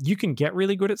 you can get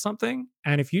really good at something.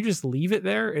 And if you just leave it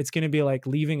there, it's going to be like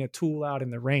leaving a tool out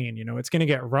in the rain. You know, it's going to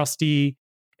get rusty.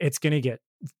 It's going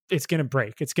to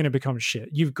break. It's going to become shit.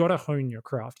 You've got to hone your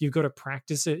craft. You've got to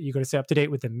practice it. You've got to stay up to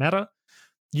date with the meta.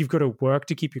 You've got to work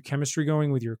to keep your chemistry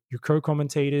going with your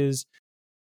co-commentators.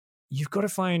 You've got to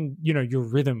find, you know, your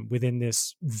rhythm within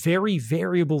this very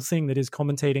variable thing that is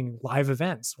commentating live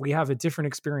events. We have a different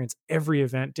experience every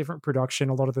event, different production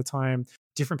a lot of the time,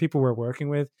 different people we're working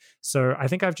with. So I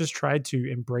think I've just tried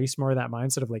to embrace more of that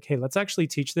mindset of like, hey, let's actually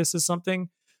teach this as something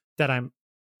that I'm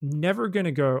never going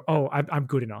to go, oh, I'm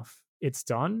good enough. It's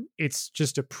done. It's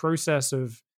just a process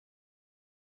of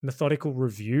methodical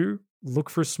review. Look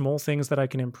for small things that I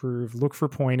can improve, look for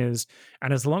pointers.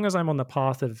 And as long as I'm on the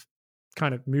path of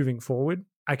kind of moving forward,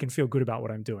 I can feel good about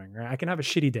what I'm doing, right? I can have a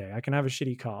shitty day, I can have a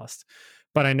shitty cast,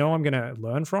 but I know I'm going to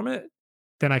learn from it,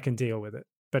 then I can deal with it.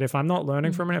 But if I'm not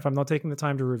learning from it, if I'm not taking the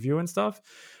time to review and stuff,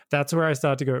 that's where I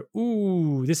start to go,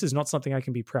 ooh, this is not something I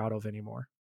can be proud of anymore.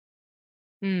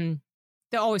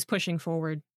 They're always pushing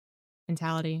forward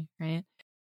mentality, right?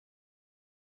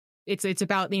 It's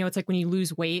about, you know, it's like when you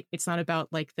lose weight, it's not about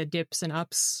like the dips and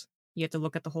ups. You have to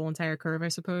look at the whole entire curve, I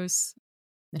suppose.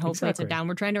 And hopefully It's a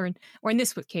downward trend, or in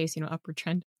this case, you know, upward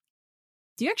trend.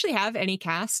 Do you actually have any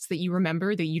casts that you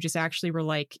remember that you just actually were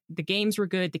like, the games were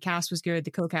good, the cast was good,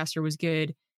 the co-caster was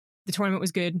good, the tournament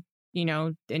was good, you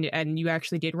know, and you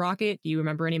actually did rock it? Do you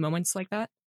remember any moments like that?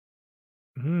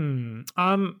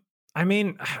 I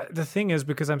mean, the thing is,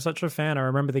 because I'm such a fan, I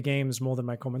remember the games more than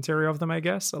my commentary of them, I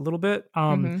guess, a little bit.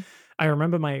 I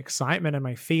remember my excitement and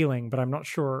my feeling, but I'm not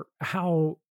sure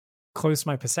how close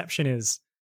my perception is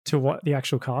to what the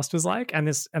actual cast was like.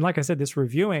 And like I said, this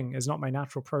reviewing is not my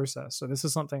natural process. So this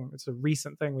is something, it's a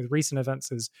recent thing with recent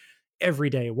events, is every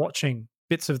day watching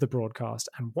bits of the broadcast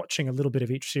and watching a little bit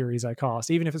of each series I cast,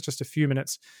 even if it's just a few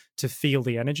minutes, to feel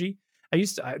the energy.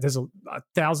 There's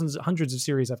thousands, hundreds of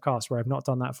series I've cast where I've not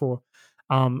done that for.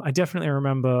 I definitely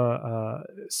remember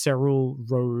Serral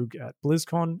Rogue at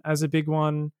BlizzCon as a big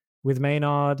one with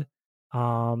Maynard.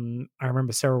 I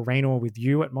remember Serral Raynor with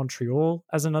you at Montreal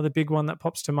as another big one that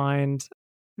pops to mind.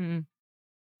 And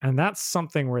that's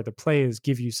something where the players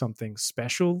give you something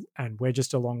special and we're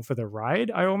just along for the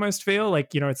ride. I almost feel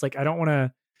like, you know, it's like, I don't want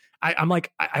to, I'm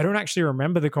like, I don't actually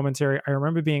remember the commentary. I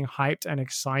remember being hyped and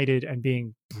excited and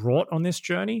being brought on this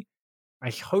journey. I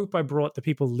hope I brought the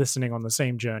people listening on the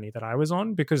same journey that I was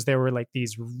on, because there were like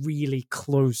these really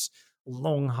close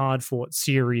long, hard fought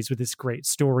series with this great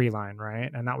storyline, right?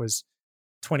 And that was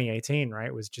 2018, right?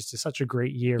 It was just such a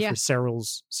great year Yeah. for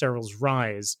Cyril's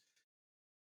rise.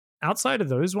 Outside of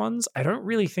those ones, I don't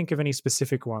really think of any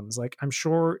specific ones. Like, I'm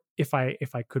sure if I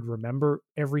could remember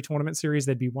every tournament series,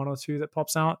 there'd be one or two that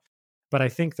pops out. But I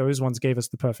think those ones gave us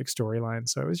the perfect storyline.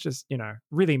 So it was just,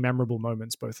 really memorable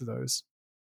moments, both of those.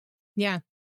 Yeah.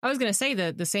 I was going to say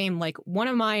the same, like one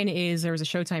of mine is there was a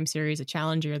Showtime series, a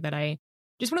Challenger that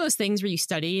just one of those things where you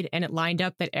studied and it lined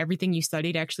up that everything you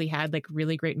studied actually had like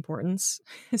really great importance.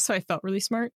 So I felt really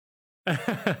smart.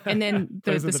 And then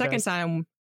the second best. time,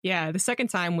 the second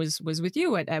time was with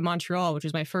you at Montreal, which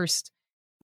was my first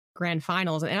grand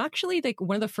finals. And actually like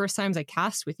one of the first times I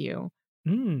cast with you,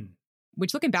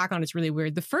 which looking back on it's really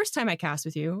weird. The first time I cast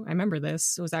with you, I remember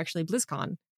this, it was actually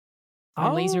BlizzCon.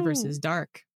 Laser versus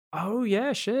Dark. Oh,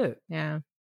 yeah, shit. Yeah.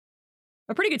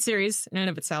 A pretty good series in and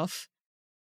of itself.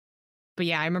 But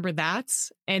yeah, I remember that.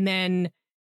 And then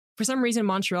for some reason,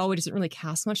 Montreal, we just didn't really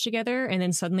cast much together. And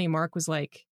then suddenly Mark was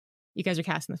like, you guys are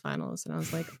casting the finals. And I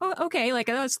was like, oh, okay. Like,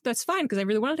 that's fine because I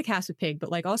really wanted to cast with Pig.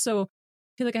 But like, also, I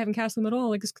feel like I haven't cast them at all.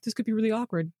 Like, this could be really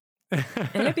awkward.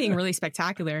 Ended up being really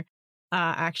spectacular,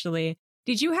 actually.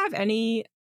 Did you have any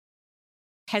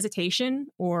hesitation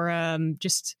or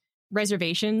just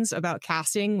reservations about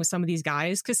casting with some of these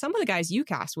guys? Because some of the guys you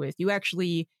cast with, you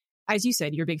actually, as you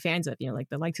said, you're big fans of, like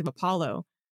the likes of Apollo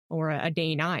or a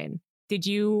Day 9. Did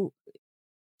you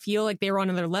feel like they were on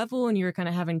another level and you were kind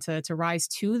of having to rise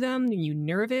to them? Are you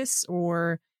nervous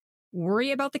or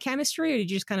worry about the chemistry, or did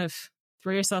you just kind of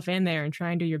throw yourself in there and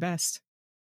try and do your best?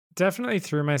 Definitely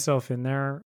threw myself in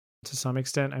there to some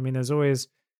extent. I mean, there's always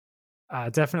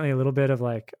definitely a little bit of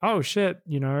like, oh shit,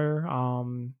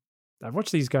 I've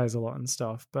watched these guys a lot and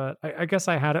stuff, but I guess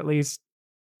I had at least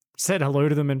said hello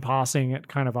to them in passing at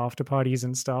kind of after parties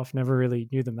and stuff. Never really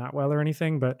knew them that well or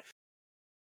anything, but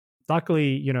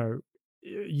luckily,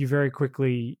 you very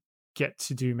quickly get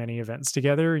to do many events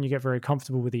together and you get very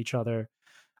comfortable with each other.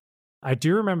 I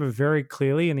do remember very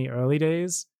clearly in the early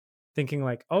days thinking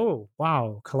like, oh,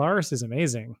 wow, Kalaris is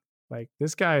amazing. Like,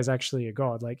 this guy is actually a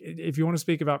god. Like, if you want to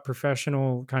speak about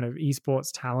professional kind of esports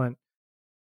talent,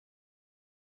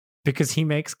 because he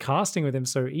makes casting with him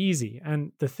so easy.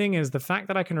 And the thing is, the fact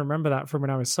that I can remember that from when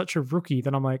I was such a rookie,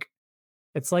 that I'm like,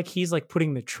 it's like he's like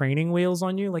putting the training wheels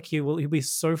on you. Like he'll be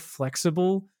so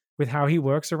flexible with how he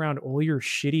works around all your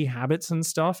shitty habits and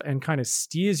stuff and kind of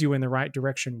steers you in the right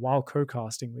direction while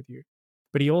co-casting with you.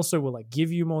 But he also will like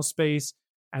give you more space.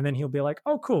 And then he'll be like,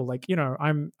 oh, cool. Like,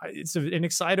 it's an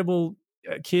excitable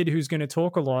kid who's going to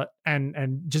talk a lot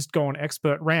and just go on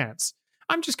expert rants.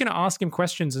 I'm just going to ask him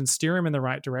questions and steer him in the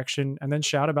right direction and then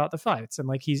shout about the fights. And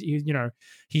like,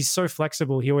 he's so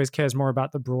flexible. He always cares more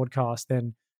about the broadcast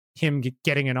than him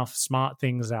getting enough smart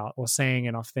things out or saying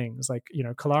enough things. Like,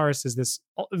 Kalaris is this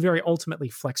very ultimately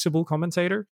flexible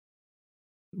commentator.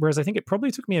 Whereas I think it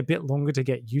probably took me a bit longer to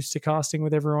get used to casting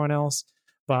with everyone else.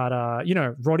 But,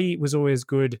 Roddy was always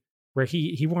good where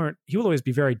he will always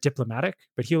be very diplomatic,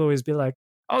 but he'll always be like,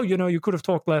 oh, you could have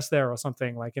talked less there or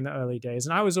something, like in the early days.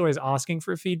 And I was always asking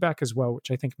for feedback as well,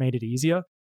 which I think made it easier.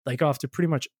 Like after pretty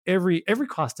much every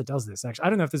caster does this, actually. I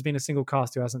don't know if there's been a single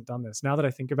cast who hasn't done this. Now that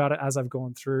I think about it, as I've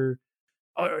gone through,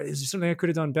 oh, is there something I could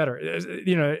have done better?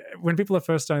 When people are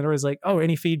first starting, they're always like, oh,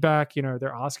 any feedback?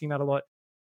 They're asking that a lot.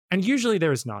 And usually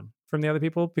there is none from the other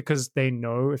people because they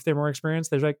know if they're more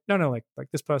experienced. They're like, no, like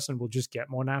this person will just get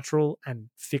more natural and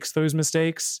fix those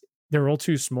mistakes. They're all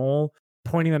too small.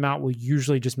 Pointing them out will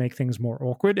usually just make things more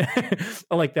awkward.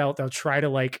 Or like they'll try to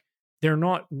like, they're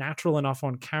not natural enough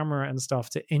on camera and stuff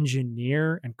to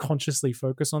engineer and consciously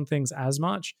focus on things as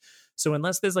much. So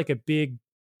unless there's like a big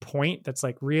point that's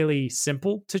like really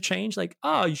simple to change, like,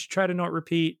 oh, you should try to not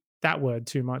repeat that word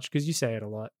too much because you say it a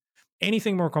lot.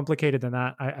 Anything more complicated than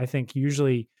that, I think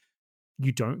usually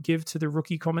you don't give to the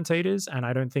rookie commentators, and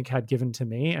I don't think had given to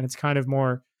me. And it's kind of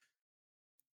more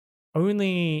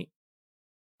only,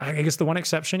 I guess the one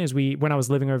exception is when I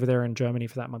was living over there in Germany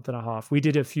for that month and a half, we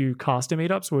did a few caster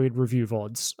meetups where we'd review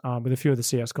VODs with a few of the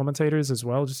CS commentators as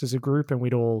well, just as a group, and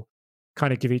we'd all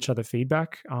kind of give each other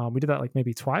feedback. We did that like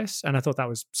maybe twice, and I thought that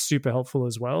was super helpful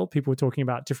as well. People were talking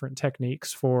about different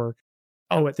techniques for,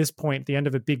 at this point, the end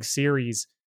of a big series,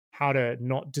 how to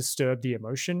not disturb the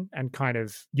emotion and kind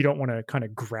of, you don't want to kind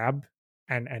of grab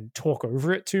and talk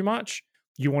over it too much.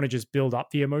 You want to just build up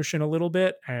the emotion a little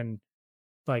bit, and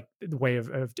like the way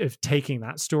of taking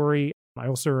that story. I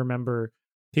also remember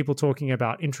people talking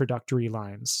about introductory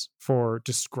lines for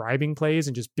describing plays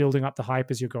and just building up the hype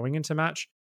as you're going into match,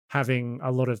 having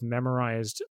a lot of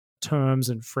memorized terms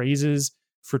and phrases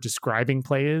for describing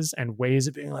players and ways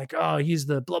of being like, oh, he's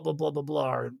the blah, blah, blah, blah,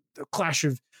 blah. Or the clash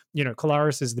of,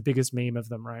 Kalaris is the biggest meme of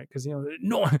them, right? Because,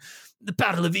 the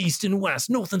battle of East and West,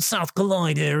 North and South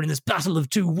collide here in this battle of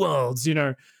two worlds,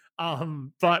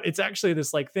 But it's actually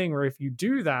this like thing where if you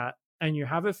do that and you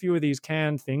have a few of these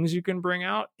canned things you can bring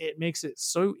out, it makes it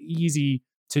so easy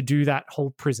to do that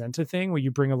whole presenter thing where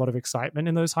you bring a lot of excitement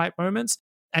in those hype moments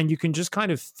and you can just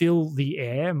kind of fill the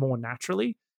air more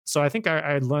naturally. So I think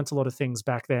I learned a lot of things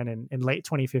back then in late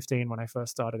 2015 when I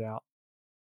first started out.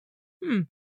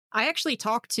 I actually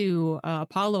talked to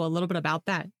Apollo a little bit about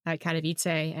that at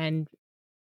Katowice, and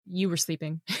you were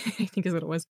sleeping, I think is what it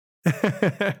was.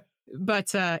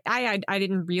 But I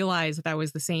didn't realize that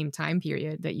was the same time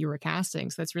period that you were casting.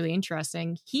 So that's really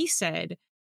interesting. He said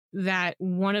that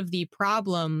one of the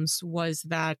problems was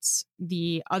that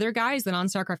the other guys, the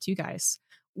non-StarCraft 2 guys,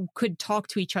 could talk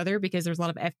to each other because there's a lot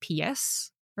of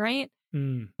FPS, right?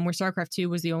 Where StarCraft 2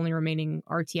 was the only remaining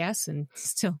RTS and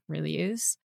still really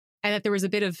is. And that there was a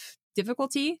bit of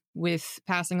difficulty with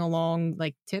passing along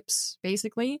like tips,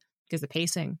 basically, because the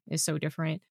pacing is so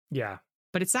different. Yeah.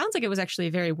 But it sounds like it was actually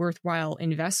a very worthwhile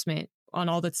investment on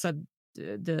all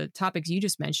the topics you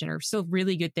just mentioned are still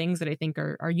really good things that I think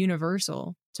are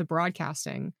universal to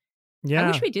broadcasting. Yeah. I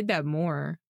wish we did that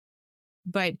more.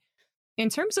 But in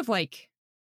terms of like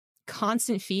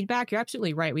constant feedback, you're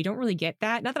absolutely right. We don't really get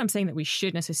that. Not that I'm saying that we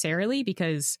should necessarily,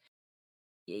 because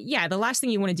yeah, the last thing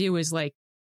you want to do is like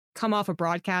come off a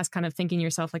broadcast kind of thinking to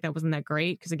yourself like that wasn't that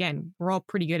great. Because again, we're all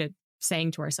pretty good at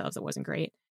saying to ourselves it wasn't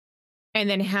great. And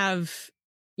then have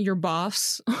your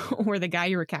boss or the guy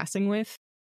you were casting with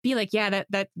be like, yeah,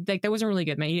 that wasn't really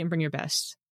good, man. You didn't bring your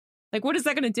best. Like, what is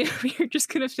that going to do? You're just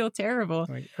going to feel terrible.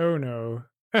 Like, oh no.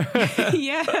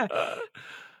 Yeah.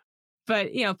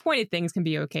 But, pointed things can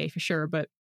be okay for sure. But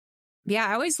yeah,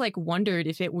 I always like wondered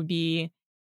if it would be,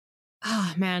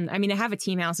 oh man, I mean, to have a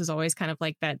team house is always kind of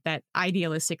like that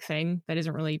idealistic thing that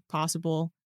isn't really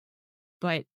possible.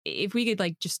 But if we could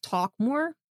like just talk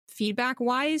more feedback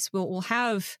wise, we'll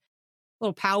have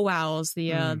little powwows,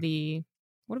 the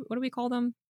what do we call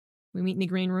them? We meet in the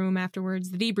green room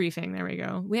afterwards. The debriefing. There we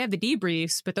go. We have the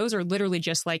debriefs, but those are literally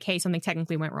just like, hey, something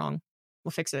technically went wrong.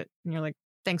 We'll fix it. And you're like,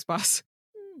 thanks, boss.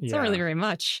 It's not really very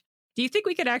much. Do you think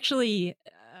we could actually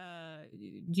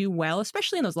do well,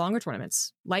 especially in those longer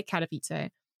tournaments like Katowice,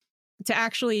 to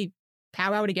actually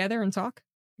powwow together and talk?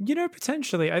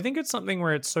 Potentially. I think it's something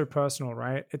where it's so personal,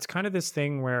 right? It's kind of this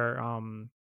thing where,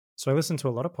 so I listen to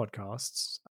a lot of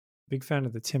podcasts. Big fan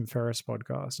of the Tim Ferriss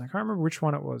podcast. I can't remember which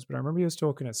one it was, but I remember he was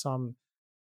talking to some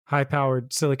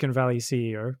high-powered Silicon Valley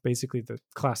CEO, basically the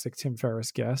classic Tim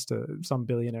Ferriss guest, some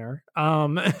billionaire.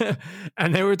 And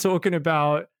they were talking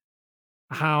about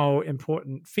how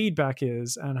important feedback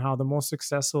is and how the more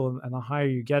successful and the higher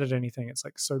you get at anything, it's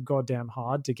like so goddamn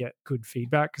hard to get good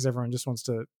feedback because everyone just wants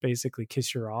to basically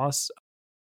kiss your ass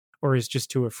or is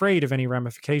just too afraid of any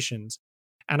ramifications.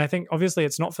 And I think obviously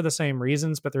it's not for the same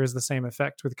reasons, but there is the same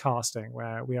effect with casting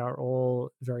where we are all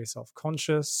very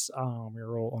self-conscious.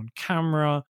 We're all on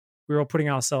camera. We're all putting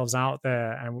ourselves out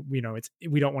there, and we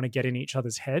don't want to get in each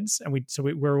other's heads, and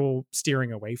we're all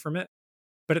steering away from it.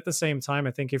 But at the same time,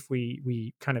 I think if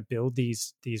we kind of build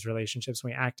these relationships,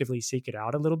 and we actively seek it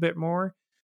out a little bit more,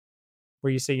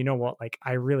 where you say, you know what, like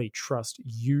I really trust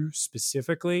you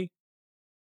specifically.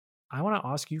 I want to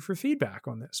ask you for feedback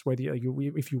on this, whether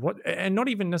if you watch, and not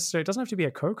even necessarily, it doesn't have to be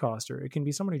a co-caster. It can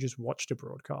be someone who just watched a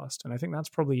broadcast. And I think that's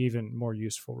probably even more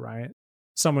useful, right?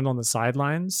 Someone on the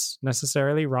sidelines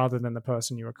necessarily, rather than the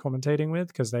person you were commentating with,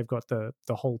 because they've got the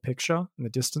whole picture and the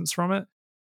distance from it.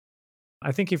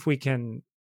 I think if we can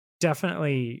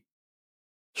definitely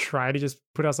try to just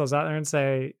put ourselves out there and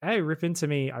say, hey, rip into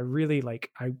me. I really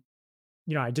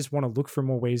I just want to look for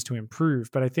more ways to improve.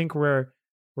 But I think we're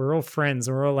all friends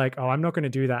and we're all like, oh, I'm not going to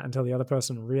do that until the other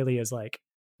person really is like,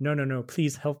 no,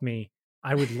 please help me.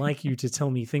 I would like you to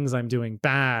tell me things I'm doing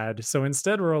bad. So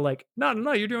instead we're all like,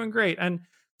 no, you're doing great. And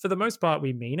for the most part,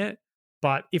 we mean it.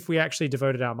 But if we actually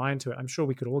devoted our mind to it, I'm sure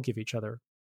we could all give each other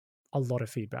a lot of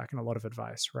feedback and a lot of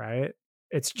advice, right?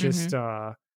 It's just,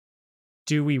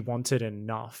 do we want it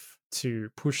enough to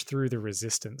push through the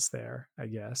resistance there, I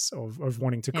guess, of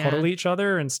wanting to coddle each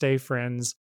other and stay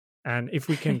friends. And if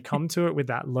we can come to it with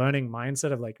that learning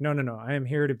mindset of like, no, I am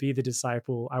here to be the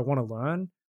disciple. I want to learn.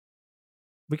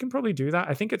 We can probably do that.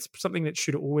 I think it's something that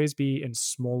should always be in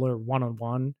smaller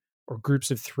one-on-one or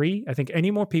groups of 3. I think any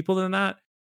more people than that,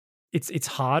 it's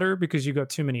harder because you got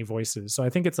too many voices. So I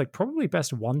think it's like probably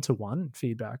best one-to-one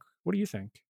feedback. What do you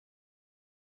think?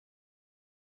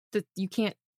 You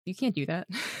can't do that.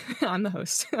 I'm the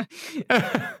host.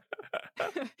 Let's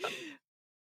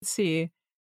see.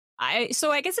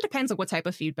 So I guess it depends on what type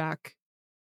of feedback.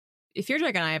 If Fear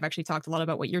Dragon and I have actually talked a lot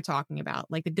about what you're talking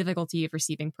about, like the difficulty of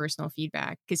receiving personal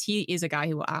feedback, because he is a guy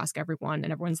who will ask everyone,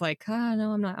 and everyone's like, "Oh,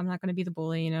 no, I'm not going to be the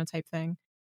bully," type thing.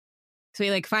 So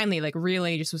he like finally like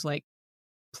really just was like,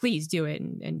 "Please do it,"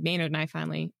 and Maynard and I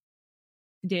finally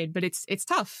did. But it's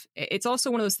tough. It's also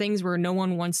one of those things where no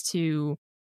one wants to.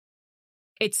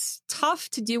 It's tough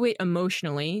to do it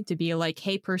emotionally, to be like,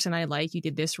 "Hey, person I like, you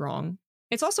did this wrong."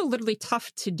 It's also literally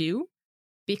tough to do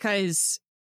because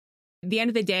at the end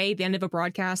of the day, the end of a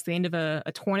broadcast, the end of a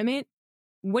tournament,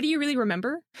 what do you really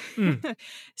remember?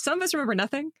 Some of us remember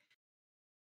nothing.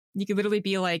 You could literally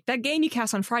be like, that game you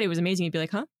cast on Friday was amazing. You'd be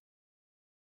like, huh?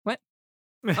 What?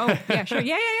 Oh, yeah, sure.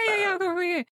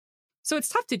 Yeah. So it's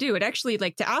tough to do. It actually,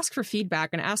 like, to ask for feedback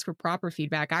and ask for proper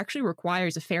feedback actually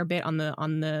requires a fair bit on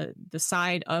the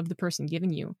side of the person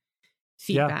giving you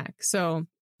feedback. Yeah. So,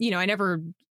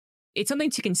 it's something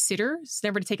to consider. It's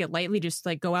never to take it lightly. Just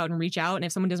like go out and reach out. And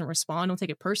if someone doesn't respond, don't take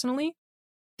it personally.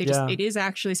 It is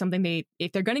actually something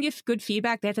if they're going to give good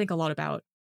feedback, they have to think a lot about.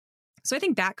 So I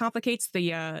think that complicates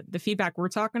the feedback we're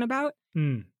talking about.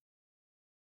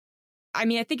 I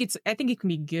mean, I think it can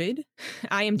be good.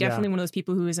 I am definitely one of those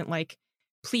people who isn't like,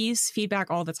 please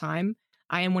feedback all the time.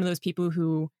 I am one of those people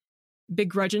who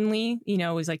begrudgingly,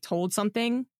 is like told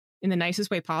something in the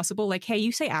nicest way possible. Like, hey,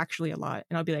 you say actually a lot.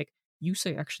 And I'll be like, you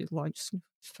say actually a lot.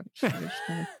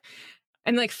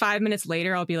 And like 5 minutes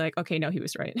later, I'll be like, okay, no, he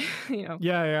was right.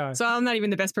 Yeah. So I'm not even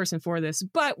the best person for this.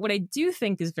 But what I do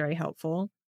think is very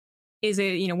helpful is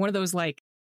one of those like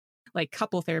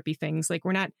couple therapy things. Like,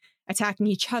 we're not attacking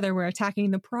each other, we're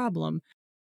attacking the problem.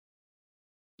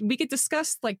 We could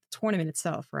discuss like the tournament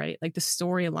itself, right? Like the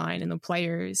storyline and the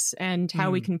players and how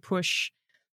we can push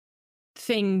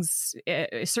things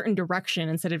a certain direction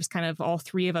instead of just kind of all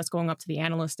three of us going up to the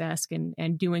analyst desk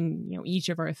and doing each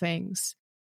of our things.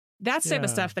 That's the type of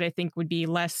stuff that I think would be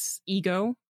less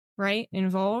ego, right,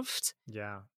 involved.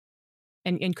 Yeah.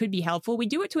 And could be helpful. We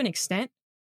do it to an extent,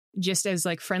 just as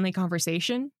like friendly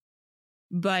conversation,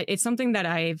 but it's something that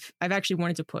I've actually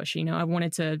wanted to push. I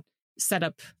wanted to set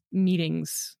up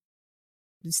meetings,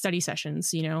 study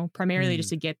sessions, primarily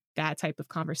just to get that type of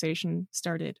conversation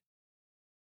started.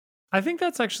 I think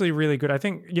that's actually really good. I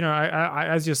think, I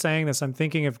as you're saying this, I'm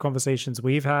thinking of conversations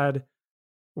we've had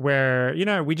where,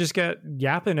 we just get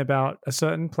yapping about a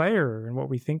certain player and what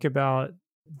we think about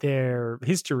their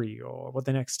history or what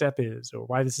the next step is or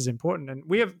why this is important. And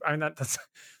that's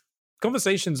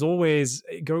conversations always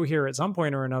go here at some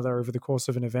point or another over the course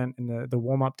of an event in the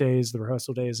warm-up days, the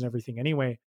rehearsal days and everything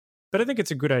anyway. But I think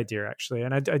it's a good idea, actually.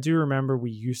 And I do remember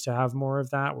we used to have more of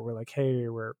that where we're like, hey,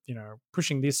 we're,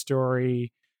 pushing this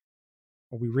story,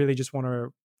 or we really just want to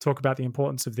talk about the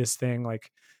importance of this thing. Like,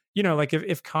 like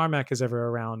if Carmack is ever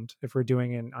around, if we're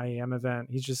doing an IEM event,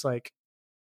 he's just like,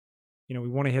 we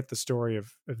want to hit the story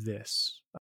of this.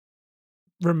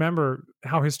 Remember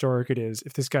how historic it is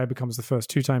if this guy becomes the first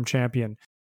 2-time champion.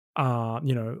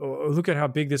 Look at how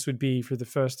big this would be for the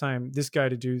first time this guy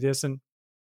to do this. And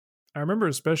I remember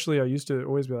especially I used to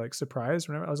always be like surprised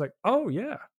whenever I was like, oh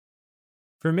yeah.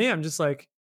 For me, I'm just like,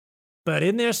 but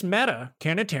in this meta,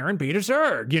 can a Terran beat a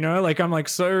Zerg? Like I'm like,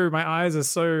 so my eyes are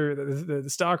so, the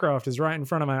StarCraft is right in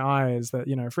front of my eyes that,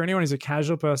 for anyone who's a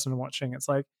casual person watching, it's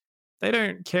like, they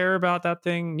don't care about that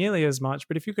thing nearly as much.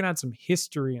 But if you can add some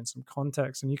history and some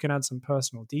context and you can add some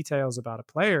personal details about a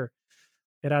player,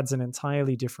 it adds an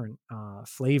entirely different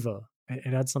flavor.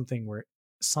 It adds something where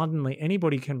suddenly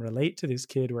anybody can relate to this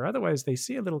kid, where otherwise they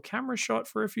see a little camera shot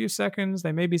for a few seconds.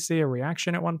 They maybe see a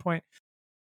reaction at one point,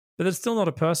 but it's still not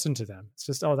a person to them. It's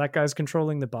just, oh, that guy's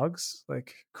controlling the bugs.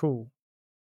 Like, cool.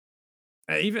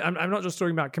 Even I'm not just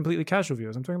talking about completely casual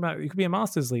viewers. I'm talking about, you could be a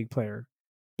Masters League player,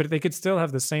 but they could still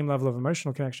have the same level of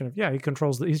emotional connection of, yeah,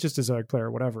 he's just a Zerg player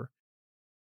or whatever.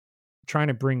 Trying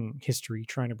to bring history,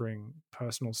 trying to bring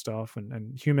personal stuff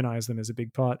and humanize them is a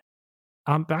big part.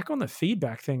 Back on the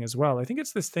feedback thing as well, I think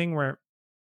it's this thing where,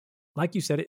 like you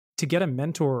said, to get a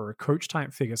mentor or a coach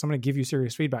type figure, someone to give you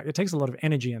serious feedback, it takes a lot of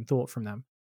energy and thought from them.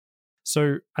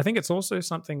 So I think it's also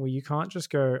something where you can't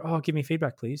just go, oh, give me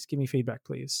feedback, please. Give me feedback,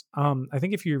 please. I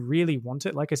think if you really want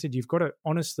it, like I said, you've got to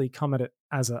honestly come at it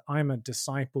as I'm a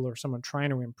disciple or someone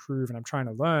trying to improve and I'm trying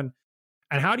to learn.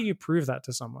 And how do you prove that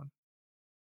to someone?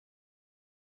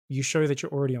 You show that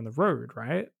you're already on the road,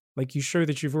 right? Like you show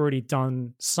that you've already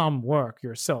done some work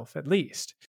yourself, at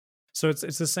least. So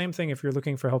it's the same thing if you're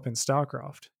looking for help in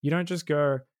StarCraft. You don't just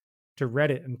go to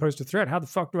Reddit and post a thread. How the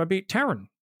fuck do I beat Terran?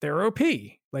 They're OP.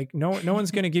 Like no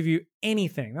one's going to give you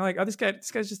anything. They're like, oh, this guy's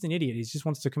just an idiot. He just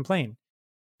wants to complain.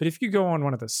 But if you go on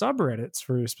one of the subreddits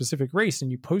for a specific race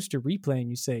and you post a replay and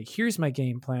you say, here's my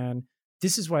game plan,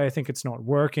 this is why I think it's not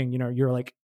working. You're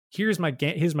like, here's my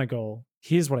goal.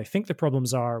 Here's what I think the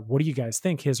problems are. What do you guys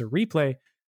think? Here's a replay.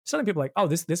 Suddenly people are like, oh,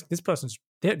 this person's,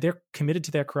 they're committed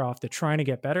to their craft. They're trying to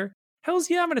get better. Hells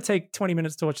yeah, I'm going to take 20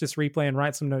 minutes to watch this replay and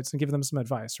write some notes and give them some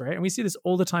advice, right? And we see this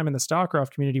all the time in the StarCraft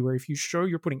community, where if you show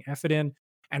you're putting effort in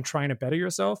and trying to better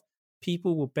yourself,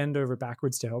 people will bend over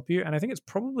backwards to help you. And I think it's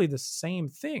probably the same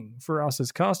thing for us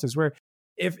as casters, where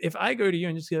if I go to you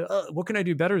and just go, oh, what can I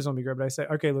do better, Zombie Grub? But I say,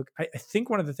 okay, look, I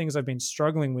think one of the things I've been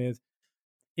struggling with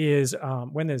is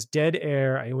when there's dead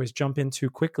air, I always jump in too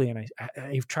quickly, and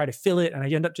I try to fill it, and I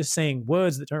end up just saying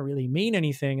words that don't really mean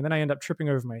anything, and then I end up tripping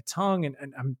over my tongue, and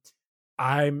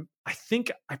I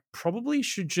think I probably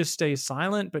should just stay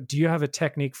silent. But do you have a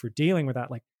technique for dealing with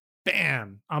that? Like,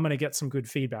 bam, I'm gonna get some good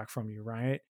feedback from you,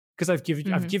 right? Because I've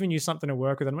given you something to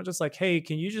work with. I'm not just like, hey,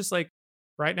 can you just like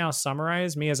right now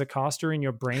summarize me as a caster in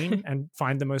your brain and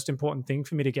find the most important thing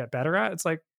for me to get better at? It's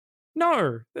like,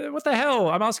 no, what the hell?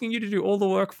 I'm asking you to do all the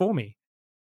work for me.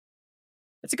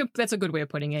 That's a good way of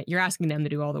putting it. You're asking them to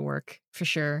do all the work for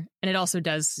sure. And it also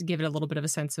does give it a little bit of a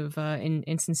sense of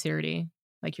insincerity.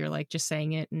 Like you're like just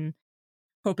saying it and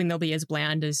hoping they'll be as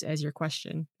bland as your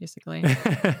question, basically.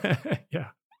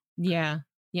 Yeah.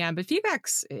 Yeah. But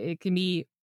feedback's,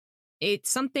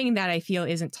 it's something that I feel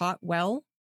isn't taught well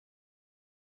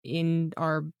in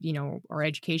our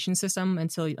education system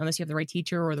unless you have the right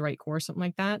teacher or the right course, something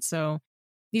like that. So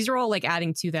these are all like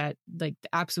adding to that. Like,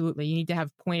 absolutely, you need to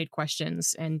have pointed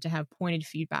questions and to have pointed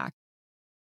feedback.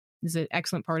 This is an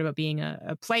excellent part about being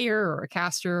a player or a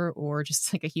caster or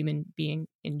just like a human being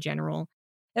in general.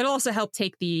 It'll also help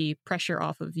take the pressure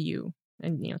off of you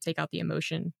and take out the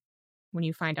emotion when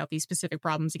you find out these specific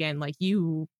problems, again, like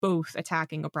you both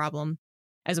attacking a problem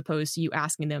as opposed to you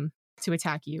asking them to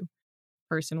attack you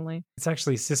personally. It's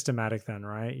actually systematic then,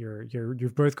 right?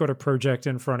 You've both got a project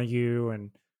in front of you, and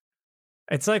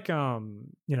it's like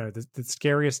the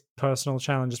scariest personal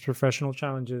challenges, professional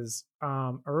challenges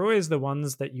are always the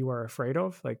ones that you are afraid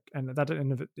of. Like, and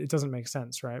it doesn't make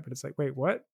sense, right? But it's like, wait,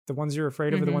 what? The ones you're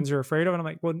afraid of are the ones you're afraid of? And I'm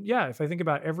like, well, yeah, if I think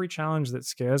about every challenge that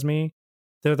scares me,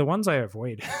 they're the ones I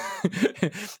avoid.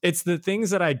 It's the things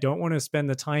that I don't want to spend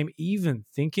the time even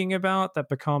thinking about that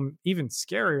become even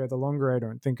scarier the longer I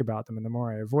don't think about them and the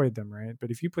more I avoid them, right?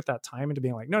 But if you put that time into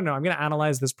being like, no, I'm going to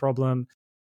analyze this problem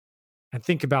and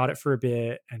think about it for a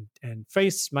bit and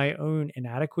face my own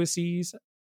inadequacies,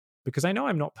 because I know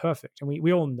I'm not perfect, and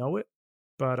we all know it,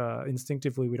 but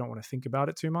instinctively we don't want to think about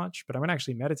it too much. But I'm going to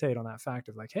actually meditate on that fact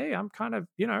of like, hey, I'm kind of,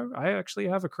 I actually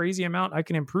have a crazy amount I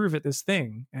can improve at this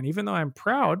thing. And even though I'm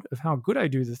proud of how good I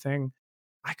do the thing,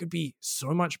 I could be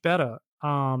so much better.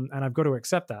 And I've got to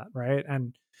accept that, right?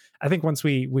 And I think once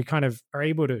we kind of are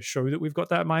able to show that we've got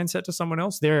that mindset to someone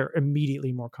else, they're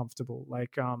immediately more comfortable.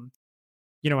 Like,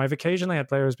 I've occasionally had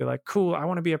players be like, cool, I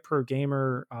want to be a pro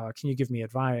gamer. Can you give me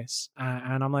advice?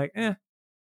 And I'm like,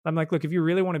 I'm like, look, if you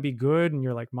really want to be good and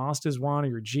you're like Masters 1 or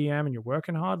you're GM and you're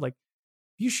working hard, like,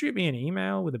 you shoot me an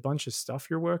email with a bunch of stuff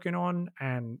you're working on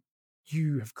and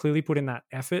you have clearly put in that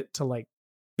effort to like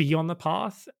be on the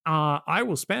path. I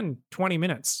will spend 20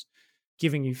 minutes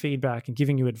giving you feedback and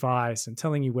giving you advice and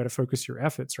telling you where to focus your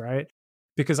efforts, right?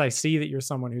 Because I see that you're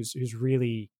someone who's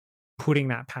really putting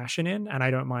that passion in, and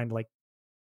I don't mind like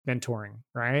mentoring,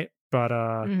 right? But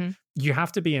you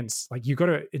have to be you got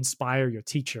to inspire your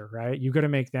teacher, right? You got to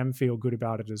make them feel good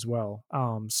about it as well.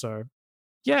 So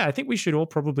yeah, I think we should all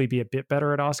probably be a bit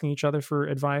better at asking each other for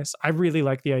advice. I really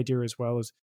like the idea as well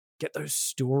as get those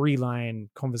storyline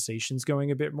conversations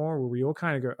going a bit more, where we all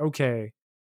kind of go, okay,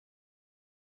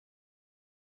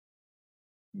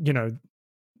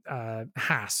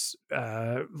 Haas,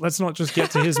 let's not just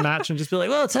get to his match and just be like,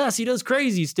 well, it's Haas, he does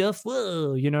crazy stuff.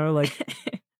 Whoa, like,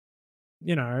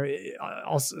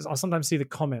 I'll sometimes see the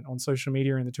comment on social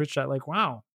media in the Twitch chat like,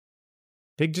 wow,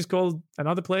 Pig just called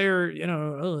another player,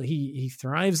 he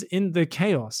thrives in the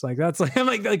chaos. Like, that's like, I'm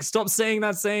like, stop saying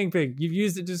that saying, Pig. You've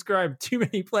used it to describe too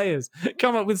many players.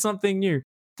 Come up with something new.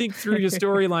 Think through your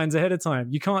storylines ahead of time.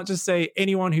 You can't just say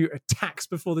anyone who attacks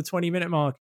before the 20-minute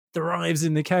mark thrives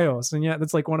in the chaos. And yet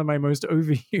that's like one of my most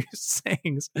overused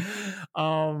sayings.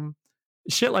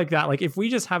 Shit like that. Like, if we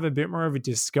just have a bit more of a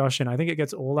discussion, I think it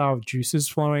gets all our juices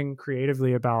flowing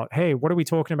creatively about, hey, what are we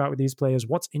talking about with these players?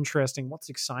 What's interesting? What's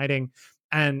exciting?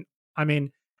 And I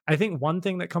mean, I think one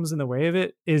thing that comes in the way of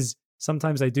it is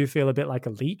sometimes I do feel a bit like a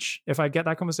leech if I get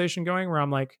that conversation going, where I'm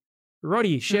like,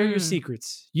 Roddy, share your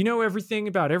secrets. You know everything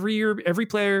about every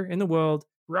player in the world.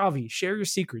 Ravi, share your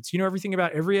secrets. You know everything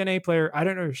about every NA player. I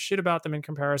don't know shit about them in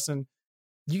comparison.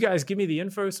 You guys give me the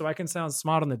info so I can sound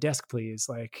smart on the desk, please.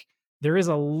 Like, there is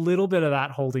a little bit of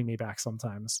that holding me back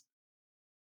sometimes.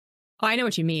 Oh, I know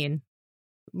what you mean.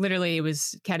 Literally, it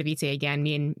was Katowice again.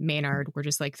 Me and Maynard were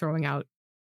just like throwing out,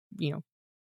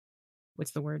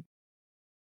 what's the word?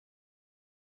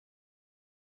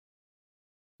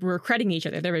 We were crediting each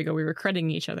other. There we go. We were crediting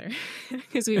each other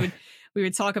because we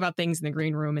would talk about things in the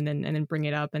green room and then bring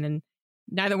it up, and then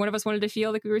neither one of us wanted to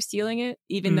feel like we were stealing it,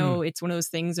 even though it's one of those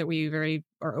things that we very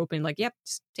are open, like, yep,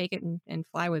 just take it and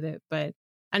fly with it. But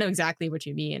I know exactly what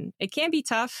you mean. It can be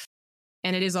tough,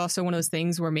 and it is also one of those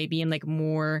things where maybe in like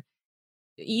more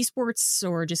esports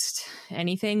or just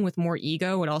anything with more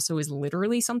ego, it also is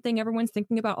literally something everyone's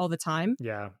thinking about all the time.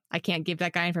 Yeah. I can't give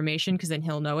that guy information because then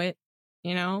he'll know it,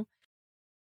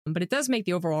 But it does make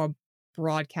the overall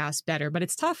broadcast better. But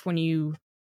it's tough when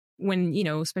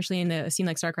especially in a scene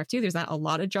like StarCraft 2, there's not a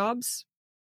lot of jobs.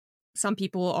 Some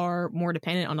people are more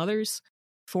dependent on others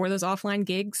for those offline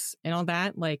gigs and all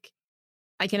that. Like,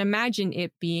 I can imagine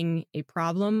it being a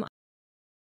problem.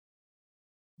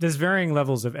 There's varying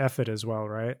levels of effort as well,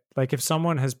 right? Like if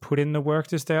someone has put in the work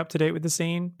to stay up to date with the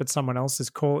scene, but someone else is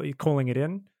calling it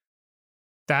in,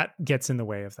 that gets in the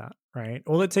way of that, right?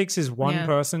 All it takes is one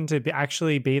person to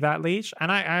actually be that leech.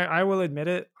 And I will admit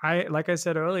it. Like I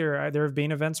said earlier, there have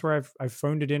been events where I've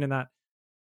phoned it in and that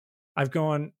I've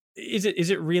gone, is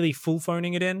it really full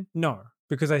phoning it in? No,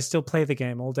 because I still play the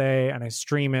game all day and I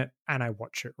stream it and I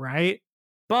watch it, right?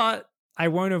 But I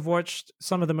won't have watched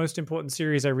some of the most important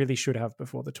series I really should have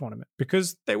before the tournament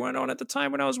because they weren't on at the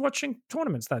time when I was watching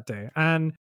tournaments that day.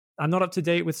 And I'm not up to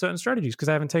date with certain strategies because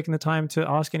I haven't taken the time to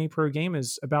ask any pro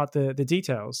gamers about the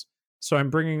details. So I'm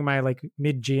bringing my like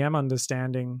mid GM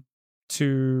understanding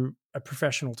to a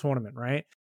professional tournament, right?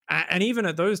 And even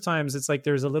at those times, it's like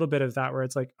there's a little bit of that where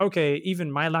it's like, okay,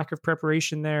 even my lack of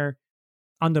preparation there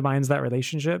undermines that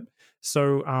relationship.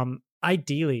 So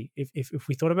ideally, if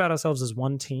we thought about ourselves as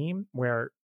one team, where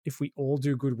if we all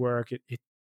do good work, it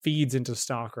feeds into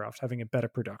StarCraft having a better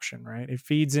production, right? It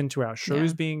feeds into our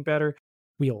shows being better.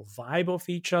 We all vibe off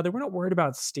each other. We're not worried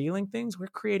about stealing things. We're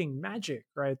creating magic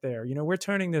right there. We're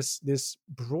turning this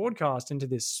broadcast into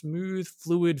this smooth,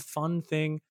 fluid, fun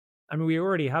thing. I mean, we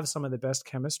already have some of the best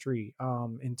chemistry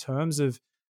in terms of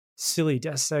silly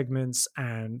death segments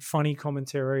and funny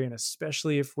commentary, and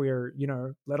especially if we're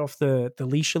let off the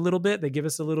leash a little bit, they give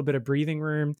us a little bit of breathing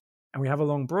room, and we have a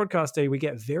long broadcast day, we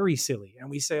get very silly and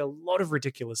we say a lot of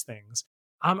ridiculous things,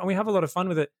 and we have a lot of fun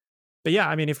with it. But yeah,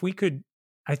 I mean, if we could,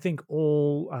 I think,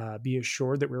 all be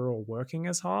assured that we're all working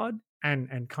as hard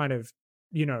and kind of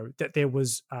that there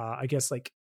was I guess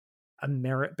like a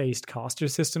merit-based caster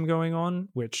system going on,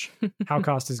 which how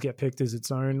casters get picked is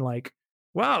its own like,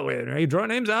 wow, you draw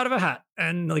names out of a hat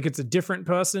and like it's a different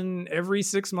person every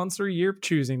 6 months or a year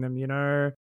choosing them.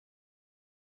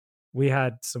 We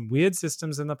had some weird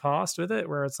systems in the past with it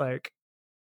where it's like,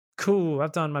 cool,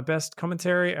 I've done my best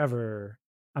commentary ever,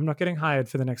 I'm not getting hired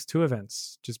for the next 2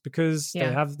 events just because they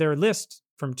have their list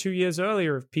from 2 years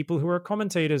earlier of people who are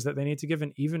commentators that they need to give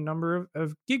an even number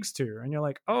of gigs to. And you're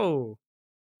like, oh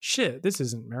shit, this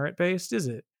isn't merit-based, is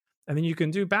it? And then you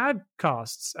can do bad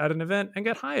casts at an event and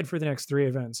get hired for the next 3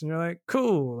 events. And you're like,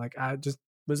 cool, like I just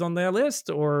was on their list,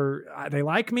 or they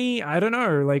like me. I don't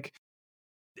know. Like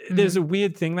there's a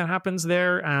weird thing that happens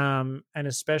there. And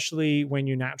especially when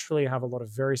you naturally have a lot of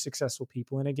very successful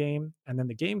people in a game and then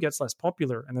the game gets less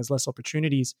popular and there's less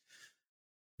opportunities.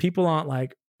 People aren't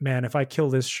like, man, if I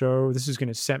kill this show, this is going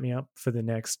to set me up for the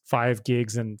next 5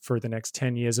 gigs and for the next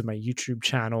 10 years of my YouTube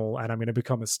channel. And I'm going to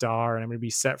become a star and I'm going to be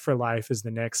set for life as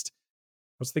the next,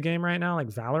 what's the game right now? Like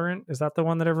Valorant? Is that the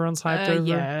one that everyone's hyped over?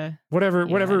 Yeah. Whatever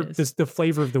the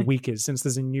flavor of the week is, since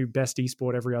there's a new best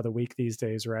esport every other week these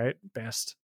days, right?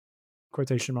 Best.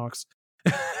 Quotation marks.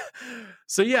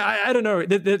 So yeah, I don't know.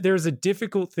 There's a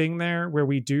difficult thing there where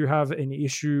we do have an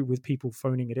issue with people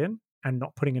phoning it in and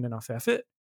not putting in enough effort.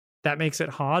 That makes it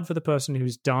hard for the person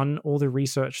who's done all the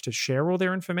research to share all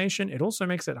their information. It also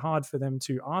makes it hard for them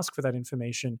to ask for that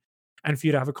information and for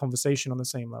you to have a conversation on the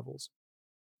same levels.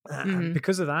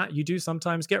 Because of that, you do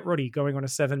sometimes get Roddy going on a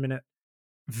 7-minute,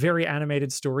 very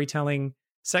animated storytelling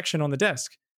section on the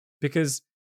desk because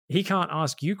he can't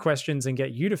ask you questions and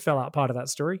get you to fill out part of that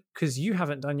story because you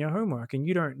haven't done your homework and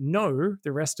you don't know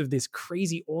the rest of this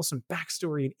crazy, awesome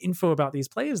backstory and info about these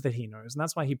players that he knows. And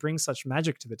that's why he brings such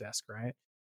magic to the desk, right?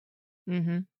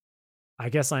 I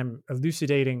guess I'm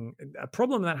elucidating a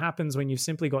problem that happens when you've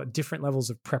simply got different levels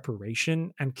of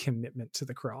preparation and commitment to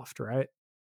the craft, right?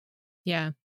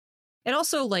 Yeah. And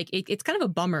also, like, it's kind of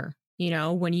a bummer,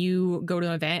 when you go to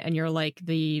an event and you're like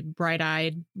the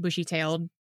bright-eyed, bushy-tailed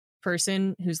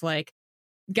person who's like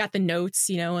got the notes,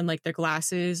 and like their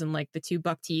glasses and like the 2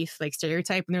 buck teeth, like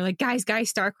stereotype. And they're like, guys,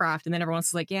 StarCraft. And then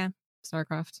everyone's like, yeah,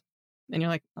 StarCraft. And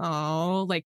you're like, oh,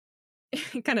 like,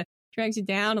 kind of drags you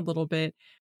down a little bit.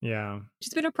 Yeah. Which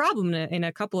has been a problem in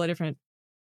a couple of different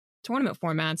tournament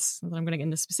formats. I'm going to get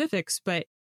into specifics, but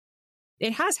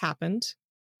it has happened.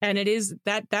 And it is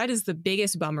that is the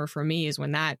biggest bummer for me, is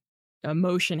when that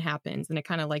emotion happens and it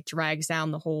kind of like drags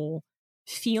down the whole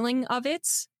feeling of it.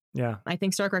 Yeah. I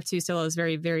think StarCraft 2 still is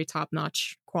very, very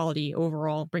top-notch quality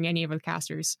overall. Bring any of the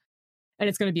casters and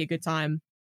it's going to be a good time.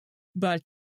 But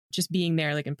just being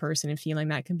there like in person and feeling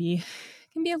that can be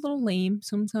a little lame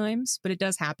sometimes, but it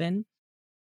does happen.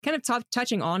 Kind of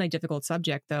touching on a difficult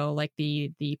subject though, like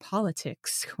the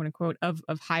politics, quote unquote, of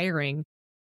hiring.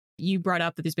 You brought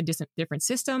up that there's been different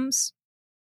systems.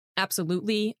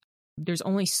 Absolutely. There's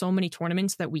only so many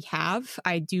tournaments that we have.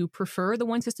 I do prefer the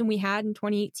one system we had in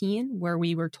 2018 where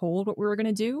we were told what we were going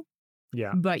to do.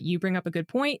 Yeah. But you bring up a good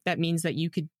point. That means that you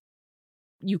could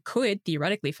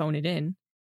theoretically phone it in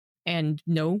and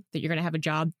know that you're going to have a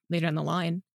job later down the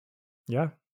line. Yeah.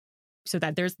 So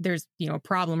that there's a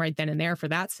problem right then and there for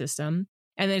that system.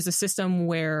 And there's a system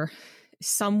where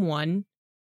someone,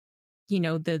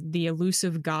 the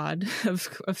elusive god of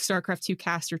StarCraft 2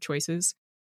 caster choices,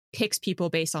 picks people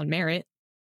based on merit.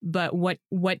 But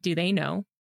what do they know,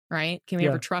 right? Can we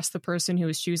ever trust the person who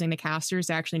is choosing the casters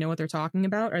to actually know what they're talking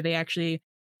about? Are they actually?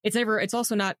 It's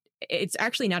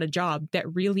actually not a job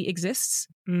that really exists.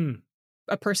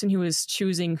 A person who is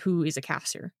choosing who is a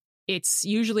caster. It's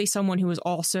usually someone who is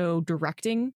also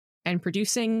directing and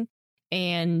producing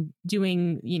and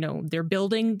doing, they're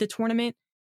building the tournament.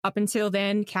 Up until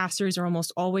then, casters are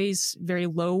almost always very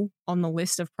low on the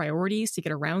list of priorities to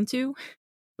get around to,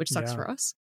 which sucks for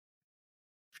us.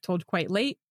 We're told quite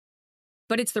late,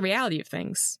 but it's the reality of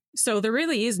things. So there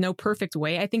really is no perfect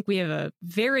way. I think we have a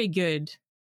very good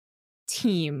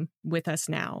team with us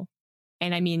now.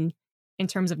 And I mean, in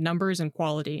terms of numbers and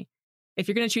quality, if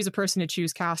you're going to choose a person to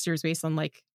choose casters based on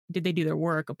like, did they do their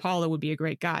work? Apollo would be a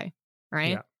great guy,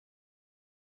 right? Yeah.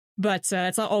 But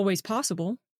it's not always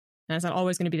possible. And it's not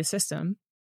always going to be the system.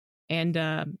 And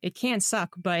it can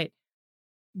suck, but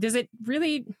does it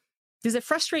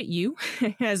frustrate you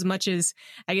as much as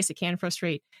I guess it can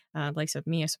frustrate likes of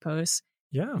me, I suppose?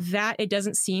 Yeah. That it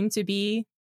doesn't seem to be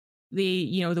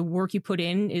the work you put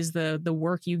in is the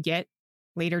work you get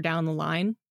later down the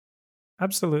line.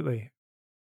 Absolutely.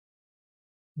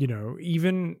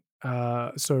 Even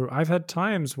so I've had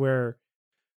times where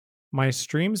my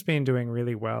stream's been doing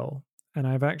really well and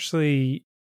I've actually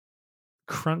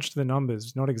crunched the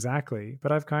numbers, not exactly,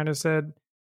 but I've kind of said,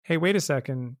 hey, wait a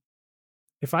second.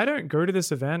 If I don't go to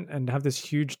this event and have this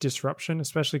huge disruption,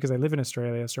 especially because I live in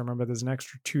Australia, so remember there's an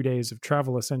extra 2 days of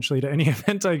travel essentially to any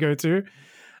event I go to,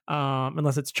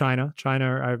 unless it's China.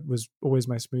 China was always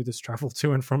my smoothest travel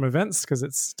to and from events because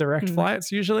it's direct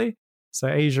flights usually. So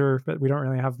Asia, but we don't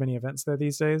really have many events there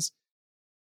these days.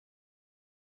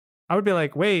 I would be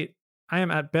like, wait, I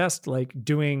am at best like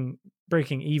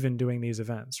breaking even doing these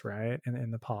events, right? And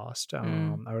in the past,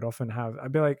 I would often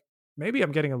I'd be like, maybe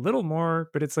I'm getting a little more,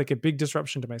 but it's like a big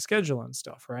disruption to my schedule and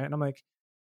stuff, right? And I'm like,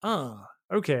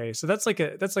 okay. So that's like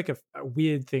a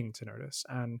weird thing to notice.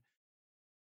 And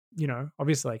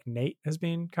obviously like Nate has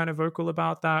been kind of vocal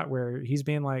about that, where he's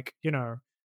been like,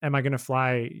 am I going to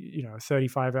fly,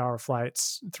 35-hour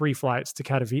flights, 3 flights to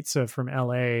Katowice from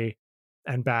LA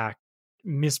and back,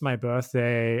 miss my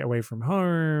birthday away from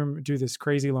home, do this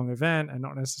crazy long event and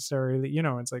not necessarily,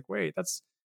 it's like, wait, that's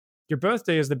your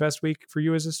birthday is the best week for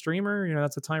you as a streamer.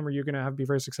 That's a time where you're going to be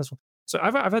very successful. So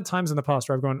I've had times in the past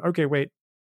where I've gone, okay, wait,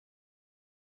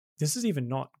 this is even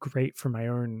not great for my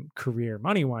own career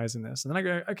money-wise in this. And then I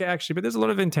go, okay, actually, but there's a lot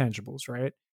of intangibles,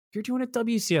 right? If you're doing a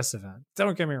WCS event,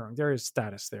 don't get me wrong, there is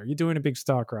status there. You're doing a big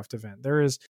StarCraft event.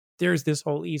 There's this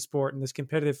whole esport and this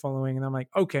competitive following. And I'm like,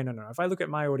 okay, no. If I look at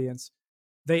my audience,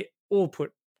 they all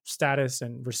put status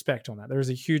and respect on that. There's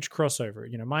a huge crossover.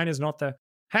 Mine is not the,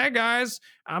 hey guys,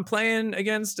 I'm playing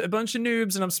against a bunch of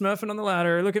noobs and I'm smurfing on the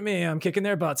ladder. Look at me, I'm kicking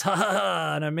their butts. Ha ha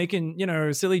ha. And I'm making,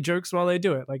 silly jokes while they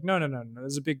do it. Like, no.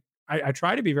 There's a big, I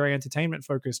try to be very entertainment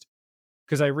focused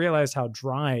because I realized how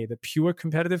dry the pure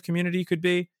competitive community could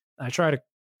be. I try to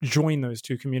join those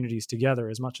two communities together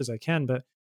as much as I can. But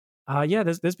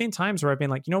there's been times where I've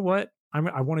been like, you know what?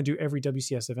 I want to do every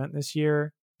WCS event this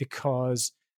year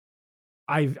because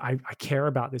I care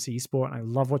about this esport and I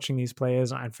love watching these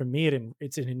players. And for me,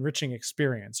 it's an enriching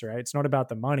experience, right? It's not about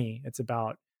the money. It's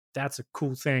about, that's a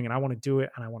cool thing and I want to do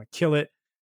it and I want to kill it.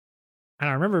 And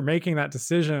I remember making that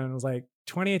decision. It was like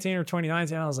 2018 or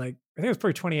 2019. I was like, I think it was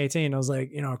probably 2018. I was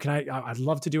like, I'd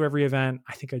love to do every event.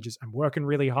 I think I'm working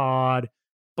really hard,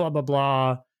 blah, blah,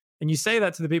 blah. And you say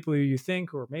that to the people who you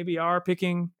think or maybe are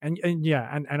picking. And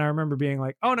I remember being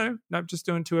like, oh no, I'm just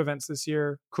doing 2 events this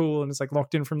year. Cool. And it's like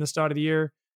locked in from the start of the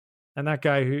year. And that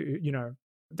guy who,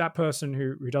 that person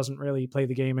who doesn't really play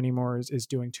the game anymore is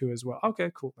doing 2 as well.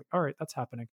 Okay, cool. Like, all right, that's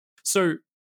happening. So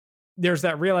there's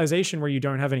that realization where you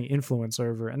don't have any influence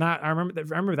over it. And that I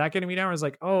remember that getting me down. I was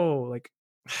like, oh, like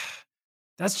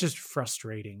that's just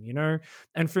frustrating,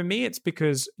 And for me, it's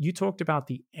because you talked about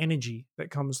the energy that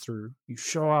comes through. You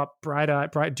show up bright,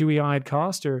 dewy-eyed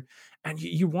caster, and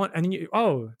you want, and it's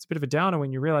a bit of a downer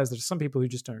when you realize there's some people who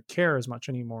just don't care as much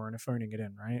anymore and are phoning it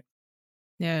in, right?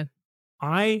 Yeah.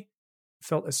 I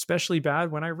felt especially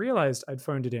bad when I realized I'd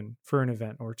phoned it in for an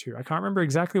event or 2. I can't remember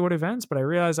exactly what events, but I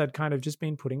realized I'd kind of just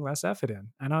been putting less effort in.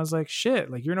 And I was like, shit,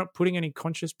 like you're not putting any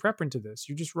conscious prep into this.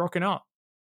 You're just rocking up.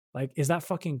 Like, is that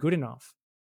fucking good enough?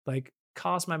 Like,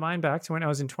 cast my mind back to when I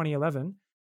was in 2011.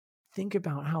 Think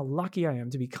about how lucky I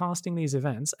am to be casting these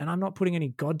events and I'm not putting any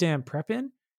goddamn prep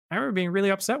in. I remember being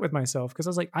really upset with myself because I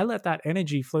was like, I let that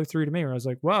energy flow through to me where I was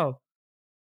like, well,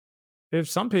 if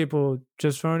some people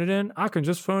just phone it in, I can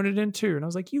just phone it in too. And I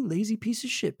was like, you lazy piece of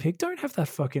shit pig, don't have that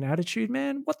fucking attitude,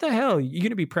 man. What the hell? You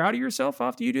going to be proud of yourself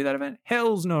after you do that event?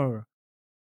 Hells no.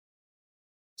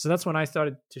 So that's when I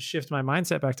started to shift my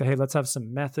mindset back to, hey, let's have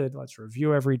some method. Let's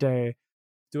review every day,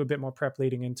 do a bit more prep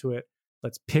leading into it.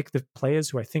 Let's pick the players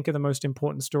who I think are the most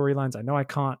important storylines. I know I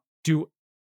can't do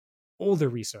all the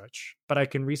research, but I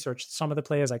can research some of the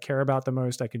players I care about the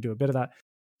most. I can do a bit of that.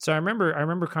 So I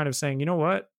remember kind of saying, you know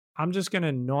what? I'm just going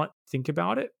to not think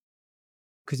about it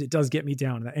because it does get me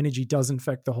down. That energy does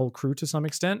infect the whole crew to some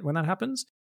extent when that happens.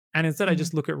 And instead, I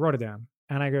just look at Rotterdam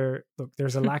and I go, look,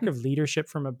 there's a lack of leadership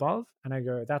from above. And I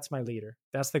go, that's my leader.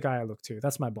 That's the guy I look to.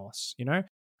 That's my boss.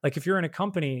 Like if you're in a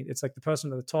company, it's like the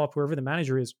person at the top, whoever the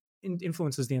manager is,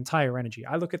 influences the entire energy.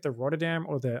 I look at the Rotterdam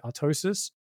or the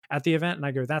Artosis at the event and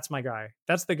I go, that's my guy.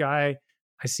 That's the guy.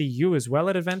 I see you as well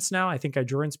at events now. I think I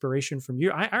draw inspiration from you.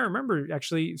 I remember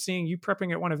actually seeing you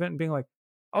prepping at one event and being like,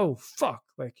 oh, fuck,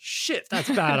 like shit, that's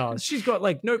badass. She's got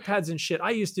like notepads and shit.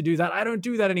 I used to do that. I don't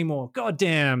do that anymore. God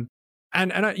damn.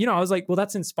 And I, I was like, well,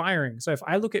 that's inspiring. So if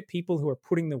I look at people who are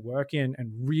putting the work in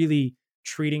and really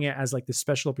treating it as like this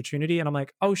special opportunity, and I'm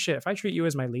like, oh shit, if I treat you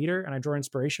as my leader and I draw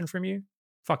inspiration from you,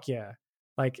 fuck yeah.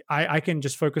 Like I can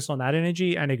just focus on that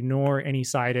energy and ignore any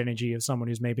side energy of someone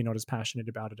who's maybe not as passionate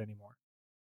about it anymore.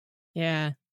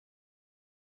 Yeah.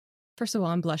 First of all,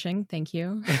 I'm blushing. Thank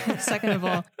you. Second of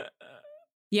all,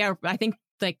 yeah, I think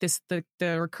like the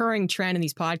recurring trend in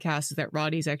these podcasts is that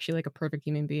Roddy's actually like a perfect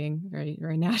human being, very,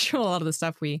 very natural. A lot of the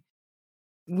stuff we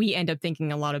end up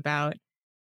thinking a lot about.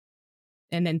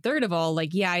 And then third of all,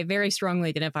 like, yeah, I very strongly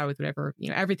identify with whatever,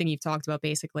 everything you've talked about,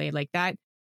 basically. Like that,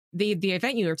 the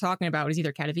event you were talking about was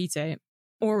either Katowice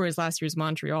or was last year's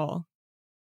Montreal,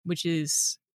 which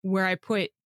is where I put,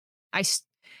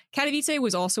 Katowice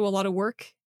was also a lot of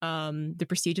work. The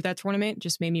prestige of that tournament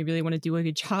just made me really want to do a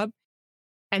good job.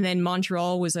 And then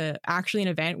Montreal was actually an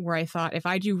event where I thought, if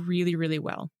I do really, really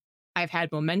well, I've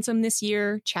had momentum this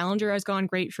year. Challenger has gone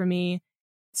great for me.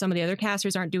 Some of the other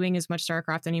casters aren't doing as much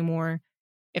StarCraft anymore.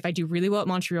 If I do really well at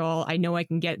Montreal, I know I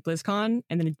can get BlizzCon.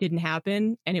 And then it didn't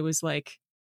happen. And it was like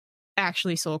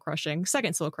actually soul crushing.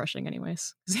 Second soul crushing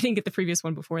anyways, because I didn't get the previous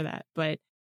one before that. But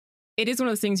it is one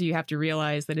of those things where you have to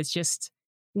realize that it's just,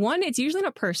 one, it's usually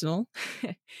not personal.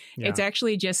 Yeah. It's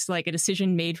actually just like a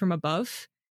decision made from above.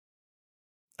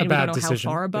 And we don't know decision,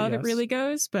 how far above it really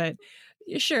goes, but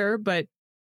sure. But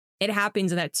it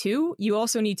happens that too. You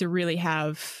also need to really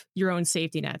have your own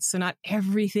safety nets. So not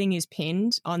everything is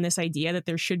pinned on this idea that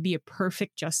there should be a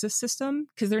perfect justice system,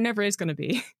 because there never is going to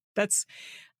be. That's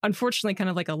unfortunately kind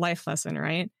of like a life lesson,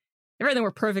 right? If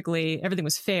everything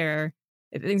was fair,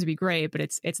 things would be great, but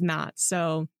it's not.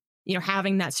 So,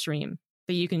 having that stream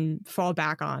that you can fall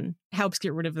back on helps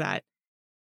get rid of that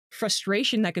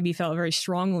frustration that can be felt very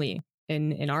strongly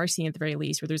in our scene at the very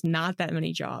least, where there's not that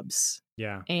many jobs.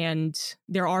 Yeah. And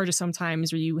there are just some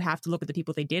times where you have to look at the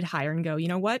people they did hire and go, you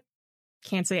know what?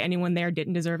 Can't say anyone there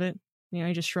didn't deserve it.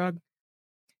 You just shrug.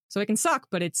 So it can suck,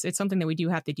 but it's something that we do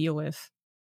have to deal with.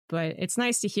 But it's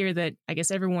nice to hear that I guess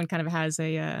everyone kind of has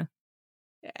their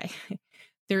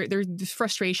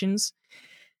frustrations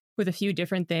with a few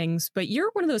different things. But you're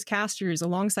one of those casters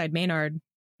alongside Maynard,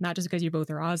 not just because you both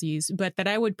are Aussies, but that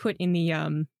I would put in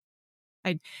the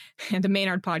the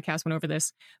Maynard podcast went over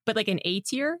this, but like an A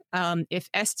tier. If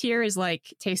S tier is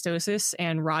like Tastosis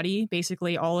and Roddy,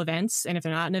 basically all events, and if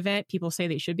they're not an event, people say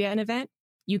they should be at an event.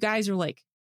 You guys are like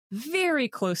very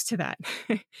close to that.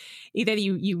 Either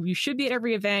you should be at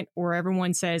every event, or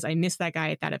everyone says I missed that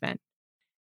guy at that event.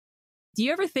 Do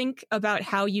you ever think about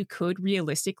how you could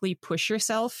realistically push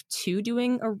yourself to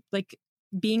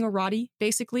being a Roddy,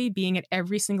 basically being at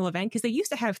every single event? Because they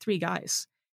used to have 3 guys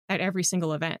at every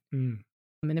single event in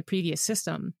the previous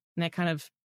system. And that kind of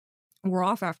wore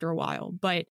off after a while.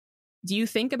 But do you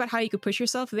think about how you could push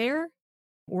yourself there?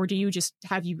 Or do you just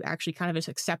have you actually kind of just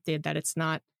accepted that it's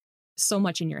not so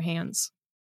much in your hands?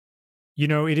 You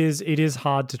know, it is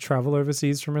hard to travel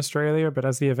overseas from Australia, but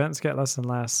as the events get less and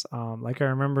less, like I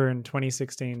remember in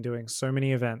 2016 doing so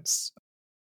many events.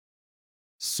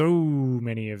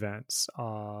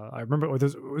 I remember it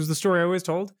was the story I always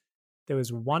told. There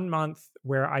was 1 month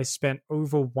where I spent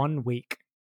over 1 week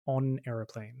on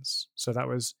airplanes. So that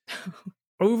was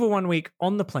over 1 week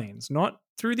on the planes, not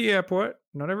through the airport,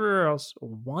 not everywhere else.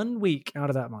 1 week out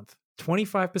of that month.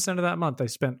 25% of that month I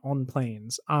spent on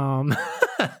planes.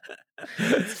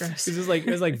 It was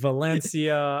like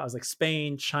Valencia, I was like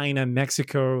Spain, China,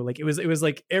 Mexico. Like it was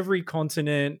like every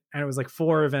continent, and it was like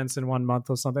 4 events in 1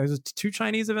 month or something. It was 2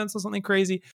 Chinese events or something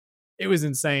crazy. It was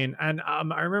insane. And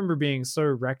I remember being so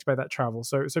wrecked by that travel.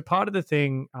 So part of the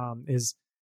thing is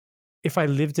if I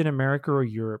lived in America or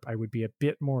Europe, I would be a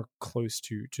bit more close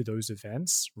to those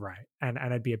events, right? And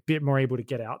I'd be a bit more able to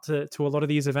get out to a lot of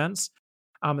these events.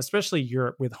 Especially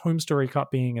Europe, with Home Story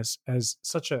Cup being as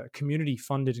such a community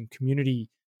funded and community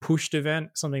pushed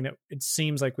event, something that it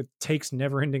seems like with Take's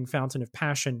never ending fountain of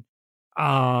passion,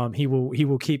 he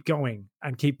will keep going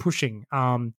and keep pushing.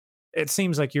 It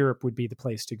seems like Europe would be the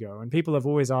place to go. And people have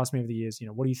always asked me over the years,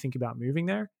 what do you think about moving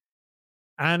there?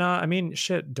 And I mean,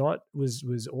 shit, Dot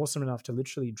was awesome enough to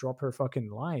literally drop her fucking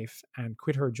life and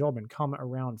quit her job and come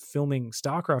around filming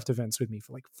StarCraft events with me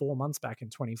for like 4 months back in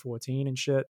 2014 and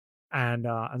shit. And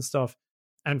stuff.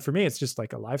 And for me, it's just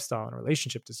like a lifestyle and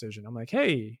relationship decision. I'm like,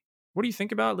 hey, what do you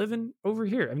think about living over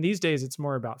here? And these days it's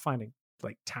more about finding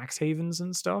like tax havens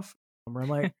and stuff, where I'm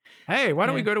like, hey, why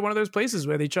don't we go to one of those places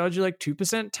where they charge you like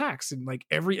 2% tax, and like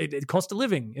cost of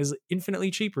living is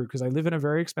infinitely cheaper because I live in a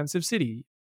very expensive city.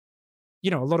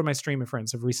 A lot of my streamer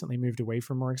friends have recently moved away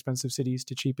from more expensive cities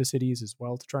to cheaper cities as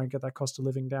well to try and get that cost of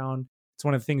living down. It's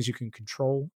one of the things you can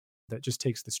control that just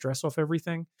takes the stress off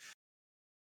everything.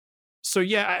 So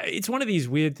yeah, it's one of these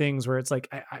weird things where it's like,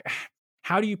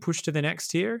 how do you push to the next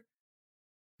tier?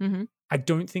 Mm-hmm. I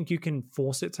don't think you can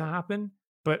force it to happen,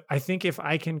 but I think if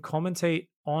I can commentate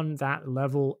on that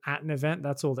level at an event,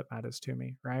 that's all that matters to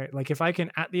me, right? Like if I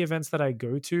can, at the events that I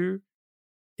go to,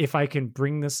 if I can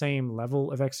bring the same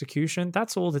level of execution,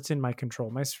 that's all that's in my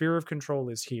control. My sphere of control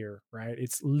is here, right?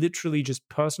 It's literally just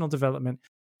personal development,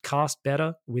 cast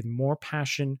better with more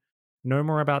passion, know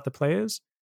more about the players.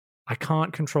 I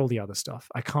can't control the other stuff.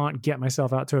 I can't get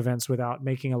myself out to events without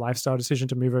making a lifestyle decision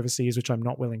to move overseas, which I'm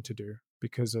not willing to do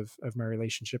because of my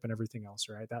relationship and everything else,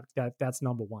 right? That's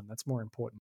number one. That's more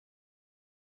important.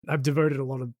 I've devoted a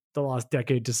lot of the last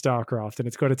decade to StarCraft, and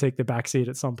it's got to take the backseat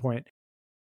at some point.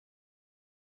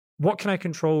 What can I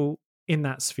control in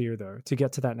that sphere, though, to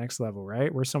get to that next level,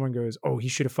 right? Where someone goes, oh, he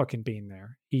should have fucking been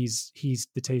there. He's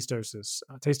the Tastosis.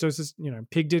 Tastosis,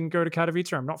 Pig didn't go to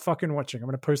Katowice. I'm not fucking watching. I'm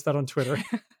going to post that on Twitter.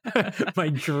 My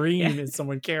dream is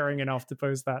someone caring enough to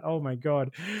post that. Oh my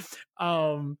God.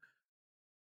 I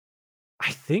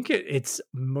think it's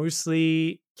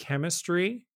mostly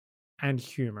chemistry and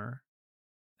humor.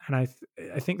 And I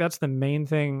think that's the main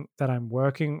thing that I'm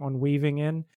working on weaving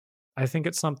in. I think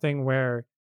it's something where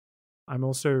I'm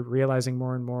also realizing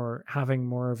more and more having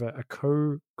more of a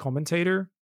co-commentator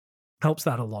helps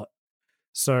that a lot.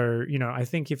 So, I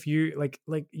think if you like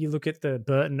you look at the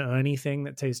Bert and Ernie thing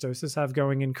that Tastosis have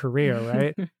going in Korea,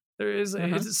 right?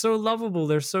 It's so lovable.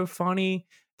 They're so funny.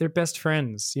 They're best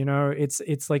friends.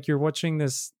 It's like you're watching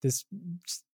this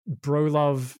bro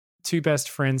love, 2 best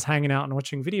friends hanging out and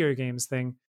watching video games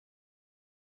thing.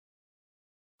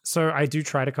 So I do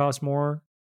try to cast more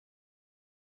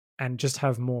and just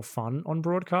have more fun on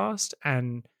broadcast.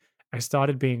 And I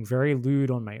started being very lewd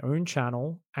on my own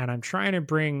channel, and I'm trying to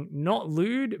bring not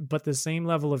lewd, but the same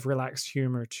level of relaxed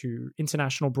humor to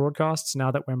international broadcasts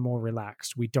now that we're more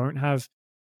relaxed. We don't have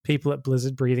people at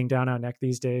Blizzard breathing down our neck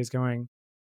these days going,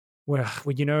 well,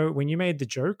 when you made the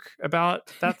joke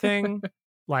about that thing,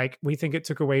 like we think it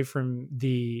took away from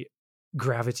the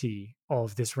gravity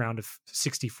of this round of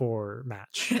 64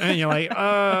 match. And you're like,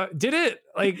 did it?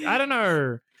 Like, I don't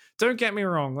know. Don't get me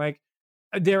wrong. Like,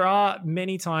 there are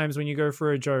many times when you go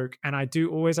for a joke, and I do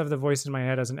always have the voice in my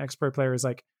head as an ex-pro player is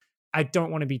like, I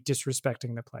don't want to be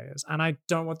disrespecting the players, and I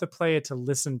don't want the player to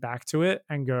listen back to it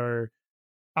and go,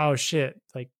 oh shit,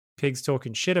 like Pig's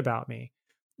talking shit about me.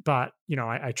 But,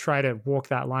 I try to walk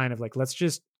that line of like, let's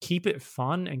just keep it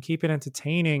fun and keep it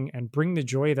entertaining and bring the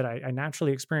joy that I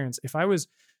naturally experience. If I was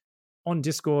on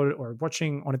Discord or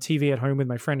watching on a TV at home with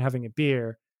my friend having a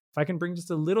beer, if I can bring just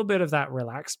a little bit of that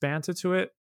relaxed banter to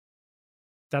it,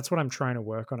 that's what I'm trying to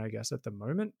work on, I guess, at the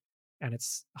moment. And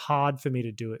it's hard for me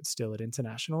to do it still at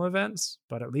international events,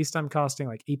 but at least I'm casting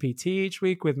like EPT each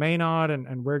week with Maynard,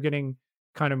 and we're getting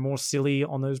kind of more silly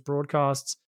on those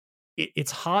broadcasts.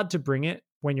 It's hard to bring it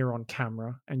when you're on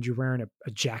camera and you're wearing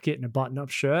a jacket and a button-up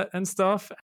shirt and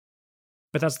stuff.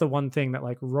 But that's the one thing that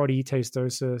like Roddy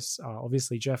Tastosis,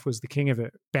 obviously Jeff was the king of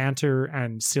it, banter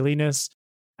and silliness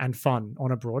and fun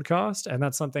on a broadcast. And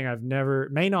that's something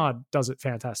Maynard does it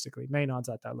fantastically. Maynard's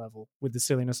at that level with the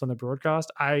silliness on the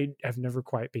broadcast. I have never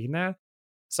quite been there.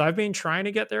 So I've been trying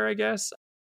to get there, I guess.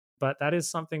 But that is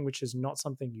something which is not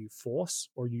something you force,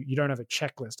 or you don't have a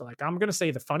checklist. Like, I'm going to say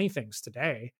the funny things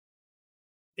today.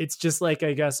 It's just like,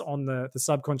 I guess, on the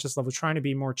subconscious level, trying to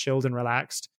be more chilled and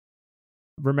relaxed,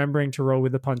 remembering to roll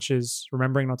with the punches,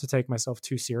 remembering not to take myself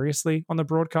too seriously on the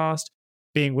broadcast,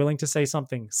 being willing to say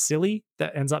something silly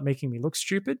that ends up making me look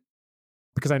stupid,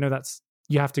 because I know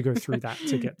you have to go through that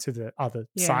to get to the other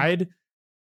side.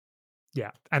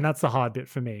 Yeah. And that's the hard bit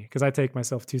for me, because I take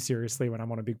myself too seriously when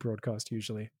I'm on a big broadcast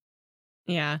usually.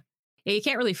 Yeah. You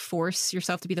can't really force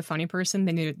yourself to be the funny person.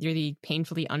 Then you're the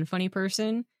painfully unfunny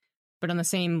person. But on the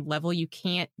same level, you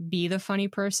can't be the funny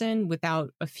person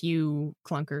without a few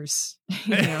clunkers.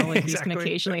 You know, like you just can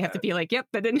occasionally have to be like, yep,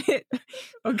 that didn't hit.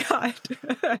 Oh, God.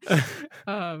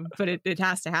 But it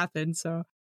has to happen. So,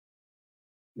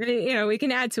 you know, we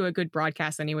can add to a good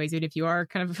broadcast anyways, even if you are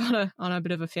kind of on a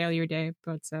bit of a failure day.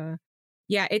 But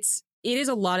yeah, it is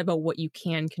a lot about what you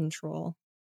can control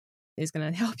is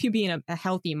going to help you be in a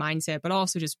healthy mindset, but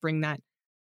also just bring that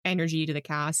energy to the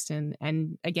cast and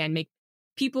again, make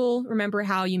people remember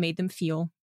how you made them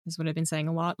feel, is what I've been saying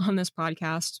a lot on this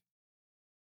podcast.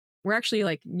 We're actually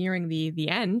like nearing the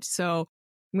end. So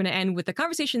I'm going to end with the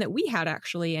conversation that we had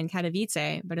actually in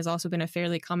Katowice, but has also been a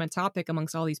fairly common topic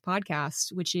amongst all these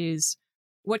podcasts, which is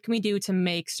what can we do to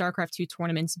make StarCraft 2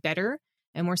 tournaments better?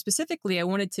 And more specifically, I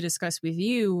wanted to discuss with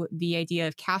you the idea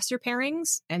of caster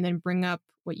pairings and then bring up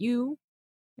what you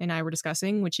and I were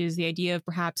discussing, which is the idea of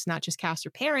perhaps not just caster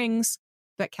pairings,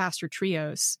 but caster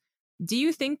trios. Do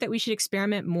you think that we should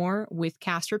experiment more with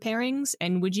caster pairings?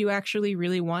 And would you actually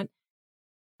really want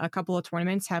a couple of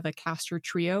tournaments have a caster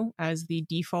trio as the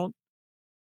default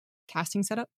casting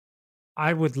setup?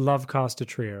 I would love caster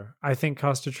trio. I think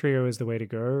caster trio is the way to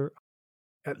go.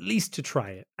 At least to try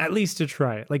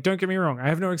it. Like, don't get me wrong, I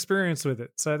have no experience with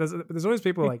it. So there's always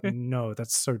people like, no,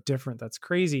 that's so different. That's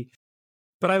crazy.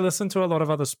 But I listen to a lot of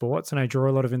other sports and I draw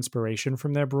a lot of inspiration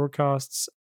from their broadcasts.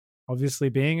 Obviously,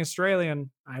 being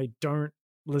Australian, I don't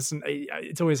listen.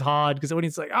 It's always hard because the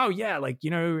audience is like, oh, yeah, like,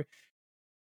 you know,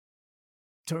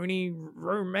 Tony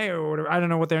Romeo, or whatever. I don't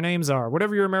know what their names are.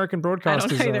 Whatever your American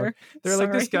broadcasters are. They're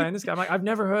like this guy and this guy. I'm like, I've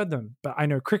never heard them, but I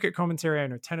know cricket commentary. I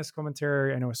know tennis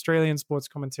commentary. I know Australian sports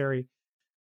commentary.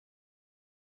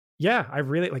 Yeah, I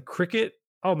really like cricket.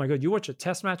 Oh, my God. You watch a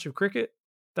test match of cricket?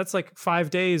 That's like 5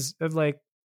 days of like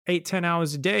 8-10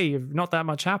 hours a day of not that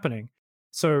much happening.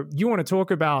 So you want to talk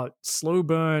about slow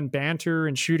burn banter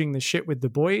and shooting the shit with the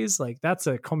boys? Like, that's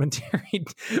a commentary.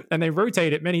 And they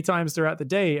rotate it many times throughout the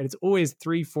day. And it's always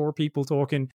 3-4 people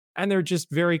talking. And they're just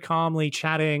very calmly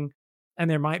chatting. And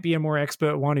there might be a more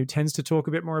expert one who tends to talk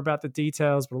a bit more about the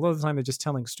details. But a lot of the time they're just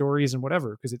telling stories and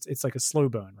whatever, because it's like a slow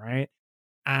burn, right?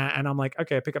 And I'm like,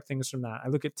 okay, I pick up things from that. I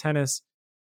look at tennis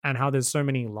and how there's so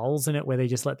many lulls in it where they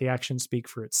just let the action speak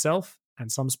for itself. And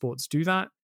some sports do that.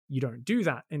 You don't do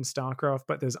that in StarCraft,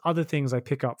 but there's other things I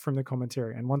pick up from the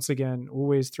commentary. And once again,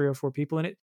 always 3 or 4 people in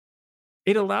it.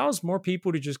 It allows more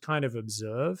people to just kind of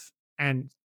observe,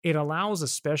 and it allows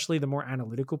especially the more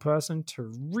analytical person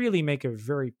to really make a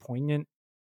very poignant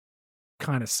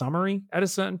kind of summary at a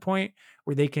certain point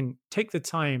where they can take the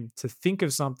time to think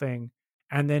of something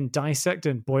and then dissect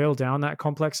and boil down that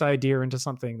complex idea into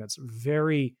something that's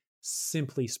very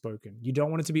simply spoken. You don't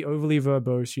want it to be overly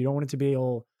verbose. You don't want it to be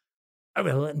all, oh,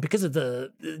 well, because of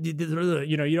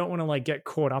you know, you don't want to like get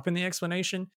caught up in the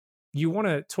explanation. You want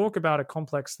to talk about a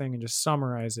complex thing and just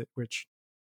summarize it, which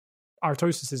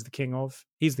Artosis is the king of.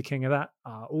 He's the king of that.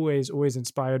 Always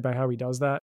inspired by how he does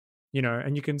that, you know,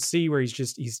 and you can see where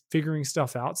he's figuring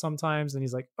stuff out sometimes. And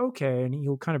he's like, okay. And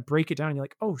he'll kind of break it down. And you're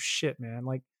like, oh shit, man.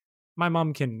 Like, my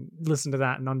mom can listen to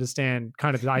that and understand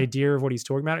kind of the idea of what he's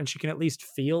talking about. And she can at least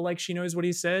feel like she knows what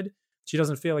he said. She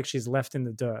doesn't feel like she's left in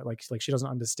the dirt, like she doesn't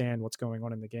understand what's going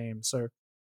on in the game. So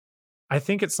I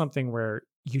think it's something where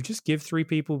you just give 3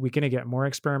 people, we're going to get more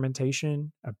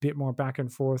experimentation, a bit more back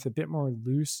and forth, a bit more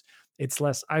loose. It's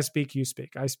less, I speak, you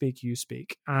speak, I speak, you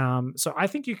speak. So I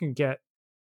think you can get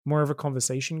more of a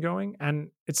conversation going. And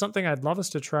it's something I'd love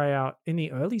us to try out in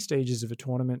the early stages of a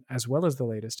tournament as well as the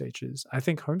later stages. I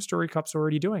think Home Story Cup's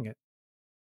already doing it.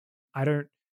 I don't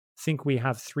think we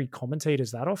have 3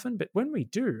 commentators that often, but when we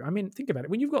do, I mean, think about it.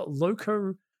 When you've got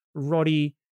Loco,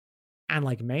 Roddy, and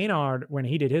like Maynard when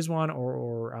he did his one,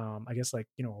 or I guess like,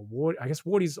 you know, Ward. I guess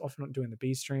Wardy's often not doing the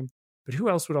B stream, but who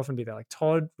else would often be there? Like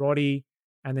Todd, Roddy,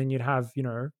 and then you'd have, you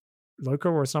know, Loco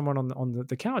or someone on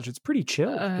the couch. It's pretty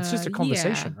chill. It's just a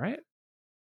conversation, right?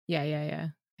 Yeah.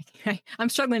 I'm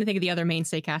struggling to think of the other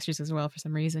mainstay casters as well for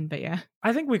some reason, but yeah.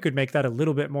 I think we could make that a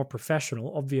little bit more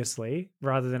professional, obviously,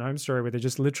 rather than Home Story where they're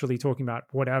just literally talking about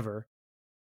whatever.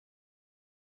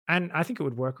 And I think it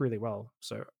would work really well.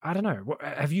 So I don't know.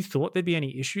 Have you thought there'd be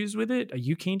any issues with it? Are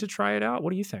you keen to try it out?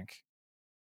 What do you think?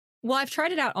 Well, I've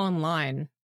tried it out online,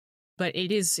 but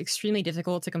it is extremely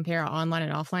difficult to compare online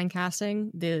and offline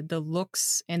casting. The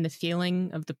looks and the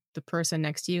feeling of the person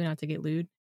next to you, not to get lewd,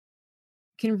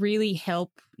 can really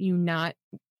help you not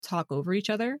talk over each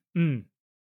other. And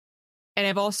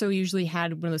I've also usually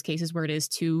had one of those cases where it is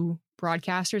 2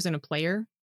 broadcasters and a player.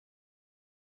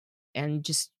 And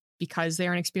just because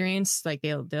they're inexperienced, like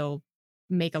they'll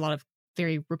make a lot of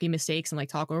very rookie mistakes and like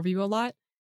talk over you a lot.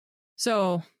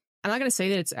 So I'm not going to say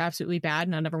that it's absolutely bad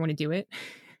and I never want to do it.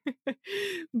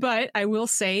 But I will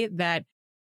say that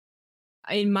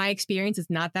in my experience, it's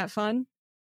not that fun.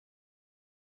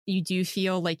 You do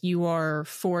feel like you are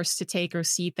forced to take a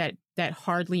seat that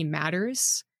hardly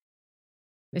matters,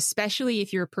 especially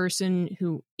if you're a person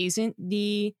who isn't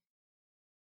the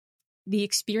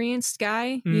experienced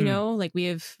guy, you know, like we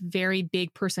have very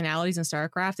big personalities in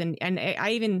StarCraft. And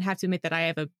I even have to admit that I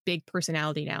have a big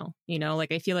personality now, you know,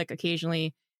 like I feel like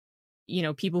occasionally, you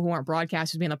know, people who aren't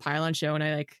broadcasters be on the Pylon show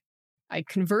and I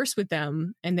converse with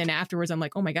them. And then afterwards I'm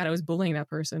like, oh my God, I was bullying that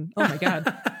person. Oh my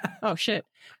God. Oh shit.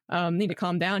 Need to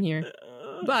calm down here.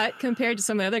 But compared to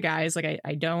some of the other guys, like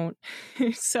I don't.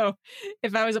 So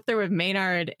if I was up there with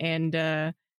Maynard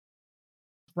and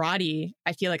Roddy,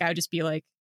 I feel like I would just be like,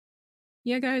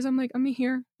 yeah, guys, I'm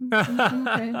here. I'm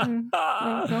okay.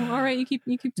 All right, you keep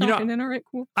talking, then all right,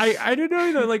 cool. I don't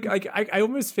know though. Like I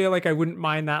almost feel like I wouldn't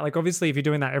mind that. Like obviously, if you're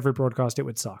doing that every broadcast, it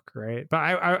would suck, right? But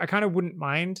I kind of wouldn't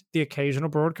mind the occasional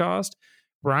broadcast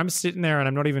where I'm sitting there and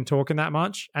I'm not even talking that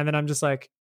much, and then I'm just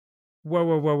like,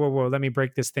 whoa, let me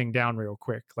break this thing down real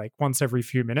quick. Like once every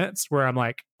few minutes, where I'm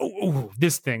like, oh,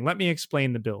 this thing. Let me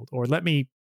explain the build, or let me.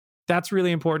 That's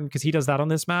really important because he does that on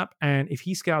this map. And if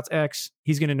he scouts X,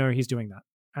 he's going to know he's doing that.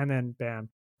 And then bam.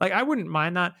 Like, I wouldn't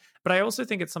mind that. But I also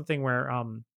think it's something where,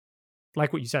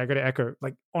 like what you say, I got to echo,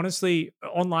 like, honestly,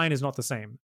 online is not the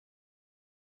same.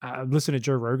 I listen to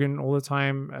Joe Rogan all the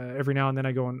time. Every now and then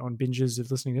I go on binges of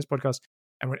listening to this podcast.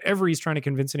 And whenever he's trying to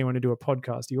convince anyone to do a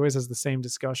podcast, he always has the same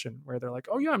discussion where they're like,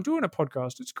 oh, yeah, I'm doing a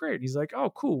podcast. It's great. He's like, oh,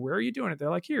 cool. Where are you doing it?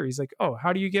 They're like, here. He's like, oh,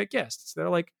 how do you get guests? They're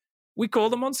like, we call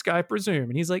them on Skype or Zoom.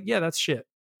 And he's like, yeah, that's shit.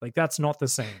 Like, that's not the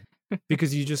same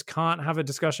because you just can't have a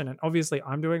discussion. And obviously,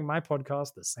 I'm doing my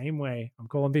podcast the same way. I'm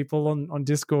calling people on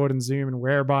Discord and Zoom and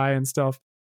Whereby and stuff.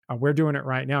 And we're doing it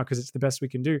right now because it's the best we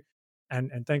can do.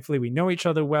 And thankfully, we know each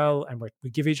other well and we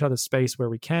give each other space where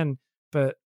we can.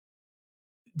 But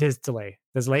there's delay.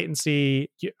 There's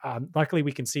latency. Luckily,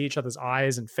 we can see each other's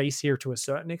eyes and face here to a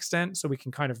certain extent. So we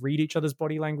can kind of read each other's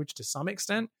body language to some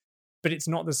extent. But it's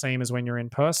not the same as when you're in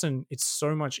person. It's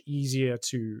so much easier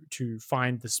to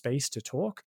find the space to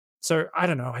talk. So I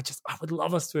don't know. I would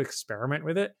love us to experiment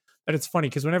with it. But it's funny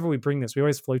because whenever we bring this, we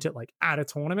always float it like at a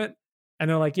tournament. And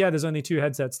they're like, yeah, there's only 2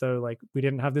 headsets though. Like we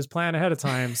didn't have this plan ahead of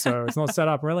time. So it's not set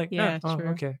up. We're like, yeah, oh,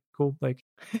 okay, cool. Like,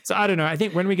 so I don't know. I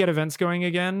think when we get events going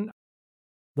again,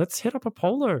 let's hit up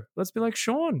Apollo. Let's be like,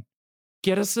 Sean,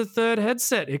 get us a 3rd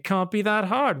headset. It can't be that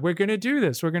hard. We're going to do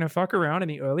this. We're going to fuck around in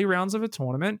the early rounds of a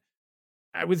tournament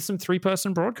with some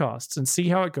 3-person broadcasts and see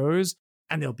how it goes.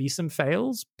 And there'll be some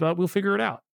fails, but we'll figure it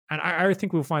out. And I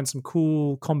think we'll find some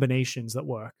cool combinations that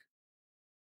work.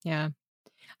 Yeah.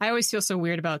 I always feel so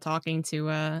weird about talking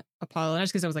to Apollo, not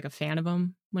just because I was like a fan of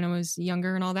him when I was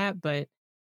younger and all that, but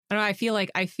I don't know,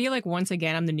 I feel like once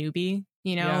again I'm the newbie,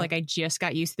 you know, like I just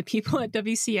got used to the people at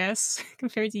WCS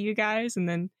compared to you guys. And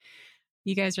then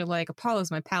you guys are like,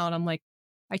 Apollo's my pal. And I'm like,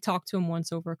 I talked to him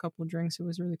once over a couple of drinks. It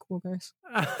was really cool, guys.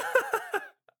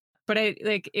 But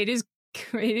it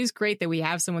is great that we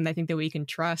have someone I think that we can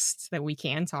trust, that we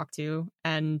can talk to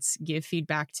and give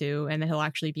feedback to, and that he'll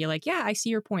actually be like, yeah, I see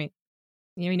your point.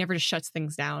 You know, he never just shuts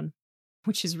things down,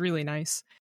 which is really nice.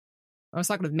 I was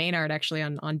talking with Maynard actually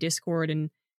on Discord and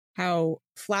how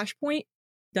Flashpoint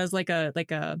does like a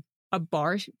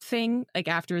bar thing. Like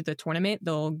after the tournament,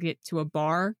 they'll get to a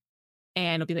bar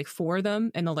and it'll be like 4 of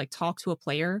them and they'll like talk to a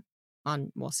player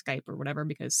on Skype or whatever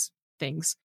because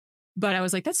things. But I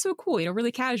was like, that's so cool, you know,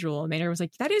 really casual. And Maynard was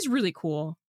like, that is really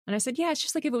cool. And I said, yeah, it's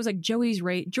just like if it was like Joey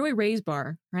Ray's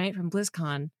bar, right, from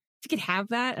BlizzCon. if you could have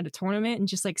that at a tournament and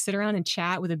just like sit around and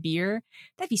chat with a beer,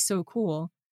 that'd be so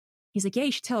cool. He's like, yeah,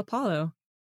 you should tell Apollo.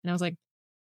 And I was like,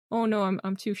 oh no,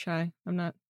 I'm too shy. I'm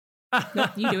not. No,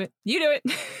 you do it. You do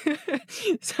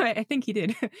it. So I think he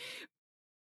did.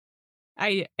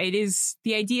 The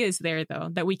idea is there though,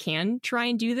 that we can try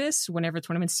and do this whenever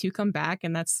tournaments do come back.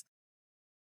 And that's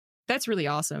really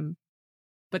awesome.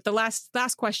 But the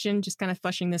last question, just kind of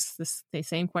fleshing the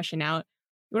same question out.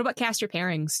 What about caster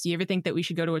pairings? Do you ever think that we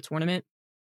should go to a tournament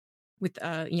with,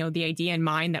 the idea in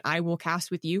mind that I will cast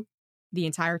with you the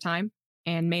entire time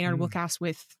and Maynard will cast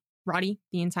with Roddy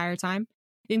the entire time?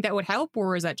 You think that would help,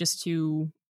 or is that just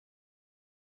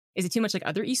is it too much like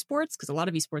other esports? Because a lot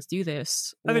of esports do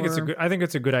this. I think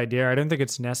it's a good idea. I don't think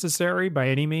it's necessary by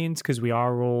any means, because we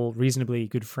are all reasonably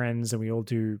good friends and we all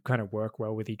do kind of work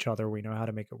well with each other. We know how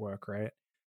to make it work, right?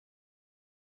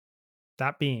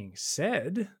 That being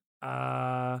said,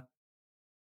 I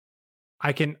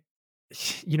can,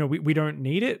 we don't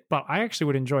need it, but I actually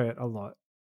would enjoy it a lot.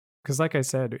 Because like I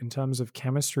said, in terms of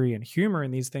chemistry and humor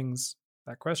and these things,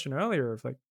 that question earlier of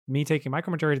like me taking my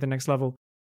commentary to the next level,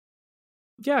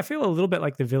 yeah, I feel a little bit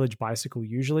like the Village Bicycle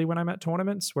usually when I'm at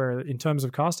tournaments, where in terms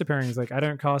of caster pairings, like I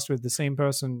don't cast with the same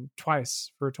person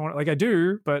twice for a tournament. Like I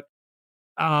do, but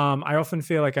I often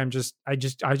feel like I just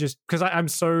because I'm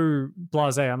so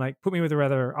blasé. I'm like, put me with the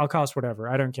other, I'll cast whatever.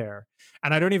 I don't care.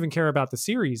 And I don't even care about the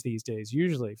series these days,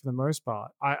 usually, for the most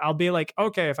part. I'll be like,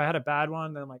 okay, if I had a bad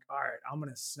one, then I'm like, all right, I'm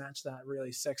going to snatch that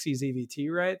really sexy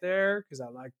ZVT right there, because I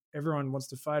like, everyone wants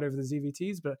to fight over the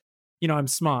ZVTs, but I'm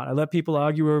smart. I let people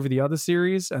argue over the other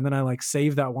series, and then I like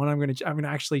save that one I'm going to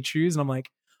actually choose. And I'm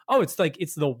like, oh, it's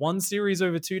the one series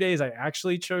over 2 days I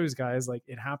actually chose, guys. Like,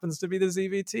 it happens to be the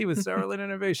ZVT with Cerulean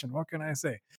Innovation. What can I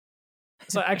say?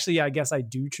 So actually, yeah, I guess I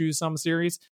do choose some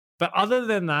series. But other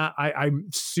than that, I'm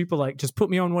super like, just put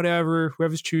me on whatever,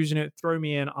 whoever's choosing it, throw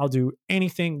me in. I'll do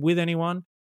anything with anyone.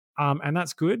 And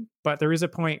that's good. But there is a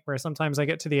point where sometimes I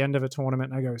get to the end of a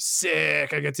tournament and I go,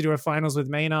 sick, I get to do a finals with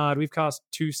Maynard. We've cast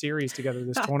 2 series together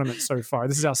this tournament so far.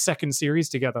 This is our 2nd series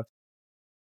together.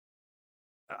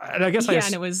 And I guess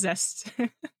and it was Zest.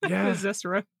 Yeah. It was Zest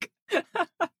Rook.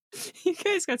 You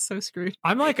guys got so screwed.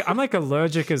 I'm like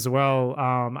allergic as well,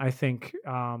 I think,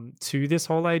 to this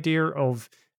whole idea of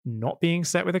not being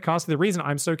set with a caster. The reason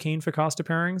I'm so keen for caster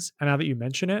pairings, and now that you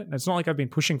mention it, and it's not like I've been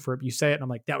pushing for it, you say it and I'm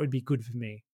like, that would be good for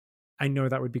me. I know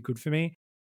that would be good for me,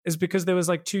 is because there was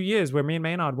like 2 years where me and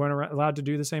Maynard weren't allowed to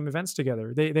do the same events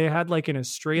together. They had like an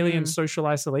Australian social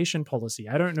isolation policy.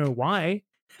 I don't know why,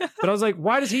 but I was like,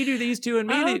 why does he do these 2 and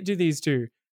me do these 2?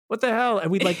 What the hell?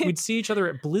 And we'd see each other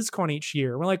at BlizzCon each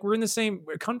year. We're like, we're in the same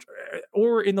country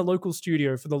or in the local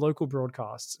studio for the local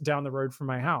broadcasts down the road from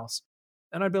my house.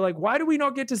 And I'd be like, why do we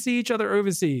not get to see each other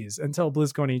overseas until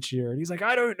BlizzCon each year? And he's like,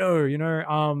 I don't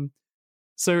know,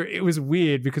 So it was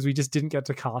weird because we just didn't get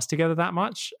to cast together that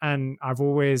much. And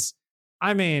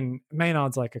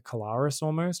Maynard's like a Kalaris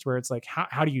almost, where it's like,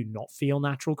 how do you not feel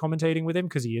natural commentating with him?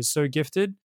 Because he is so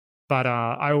gifted. But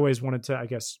I always wanted to, I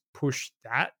guess, push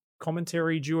that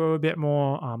commentary duo a bit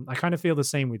more. I kind of feel the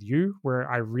same with you,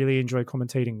 where I really enjoy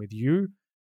commentating with you.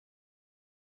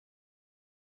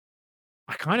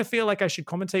 I kind of feel like I should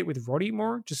commentate with Roddy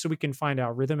more, just so we can find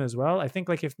our rhythm as well. I think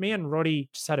like if me and Roddy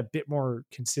just had a bit more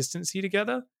consistency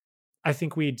together, I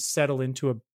think we'd settle into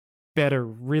a better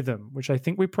rhythm, which I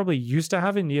think we probably used to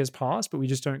have in years past, but we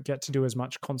just don't get to do as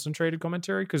much concentrated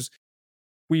commentary, because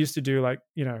we used to do like,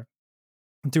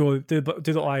 do the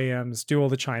IEMs, do all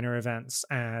the China events,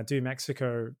 do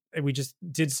Mexico. We just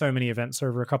did so many events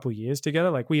over a couple of years together.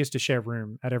 Like we used to share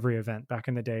room at every event back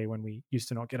in the day when we used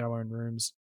to not get our own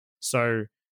rooms. So,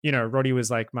 Roddy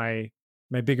was like my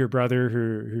bigger brother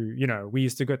who, we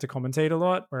used to get to commentate a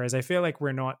lot. Whereas I feel like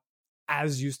we're not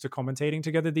as used to commentating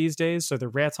together these days. So the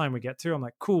rare time we get to, I'm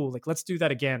like, cool, like let's do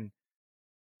that again.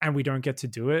 And we don't get to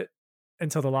do it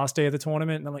until the last day of the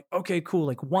tournament. And I'm like, okay, cool,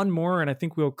 like one more and I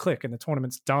think we'll click and the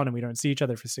tournament's done and we don't see each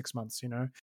other for 6 months,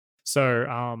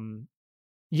 So,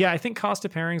 yeah, I think caster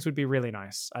pairings would be really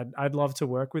nice. I'd love to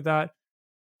work with that.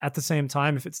 At the same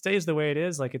time, if it stays the way it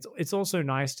is, like it's also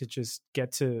nice to just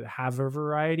get to have a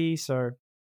variety. So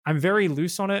I'm very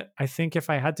loose on it. I think if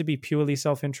I had to be purely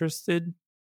self-interested,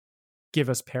 give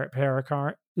us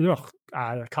caster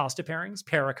pairings,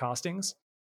 para castings.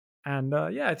 And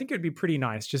yeah, I think it'd be pretty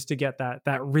nice just to get that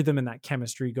rhythm and that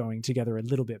chemistry going together a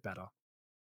little bit better.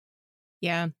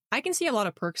 Yeah, I can see a lot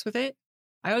of perks with it.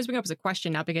 I always bring up as a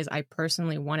question, not because I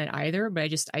personally want it either,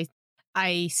 but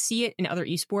I see it in other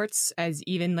esports as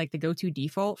even like the go-to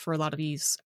default for a lot of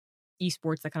these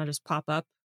esports that kind of just pop up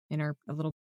and are a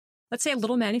little, let's say a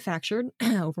little manufactured,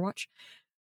 Overwatch.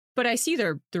 But I see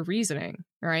their reasoning,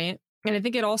 right? And I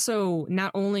think it also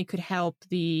not only could help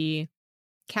the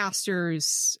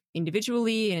casters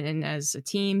individually and as a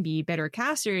team be better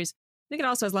casters, I think it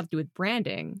also has a lot to do with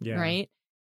branding, right?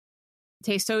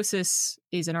 Tastosis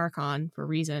is an Archon for a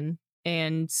reason.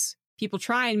 And people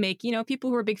try and make, people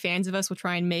who are big fans of us will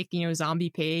try and make,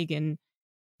 Zombie Pig and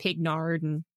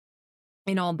Pignard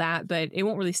and all that, but it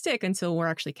won't really stick until we're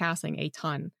actually casting a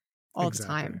ton all the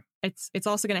time. It's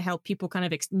also going to help people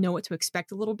kind of know what to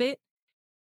expect a little bit.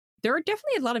 There are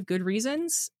definitely a lot of good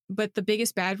reasons, but the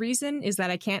biggest bad reason is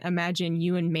that I can't imagine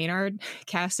you and Maynard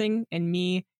casting and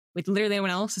me with literally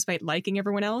anyone else, despite liking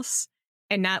everyone else,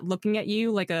 and not looking at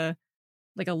you like a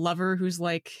lover who's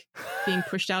like being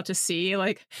pushed out to sea,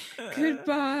 like,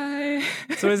 goodbye.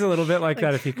 It's always a little bit like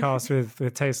that if you cast with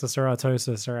Tasteless or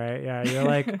Artosis, right? Yeah, you're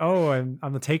like, oh,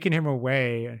 I'm taking him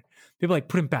away. People are like,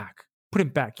 put him back.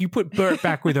 You put Bert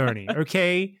back with Ernie,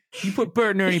 okay? You put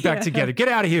Bert and Ernie back together. Get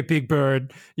out of here, Big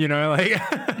Bird. Like.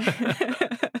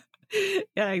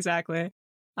 Yeah, exactly.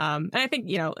 And I think,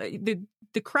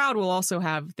 the crowd will also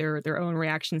have their own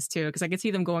reactions too, because I can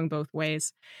see them going both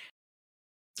ways.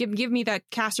 Give me that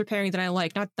caster pairing that I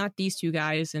like, not these two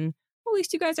guys. And these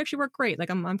two guys actually work great. Like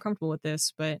I'm comfortable with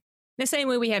this. But in the same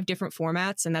way, we have different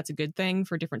formats, and that's a good thing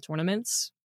for different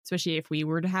tournaments, especially if we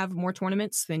were to have more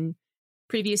tournaments than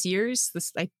previous years.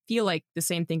 I feel like the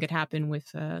same thing could happen with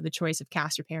the choice of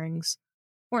caster pairings,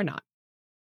 or not.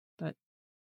 But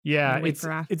yeah,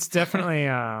 it's definitely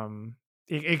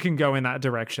it can go in that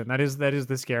direction. That is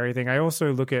the scary thing. I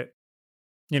also look at,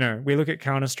 we look at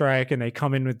Counter-Strike and they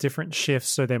come in with different shifts,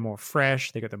 so they're more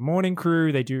fresh. They got the morning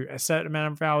crew, they do a certain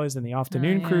amount of hours, and the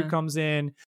afternoon crew comes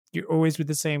in. You're always with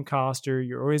the same caster,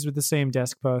 you're always with the same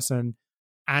desk person,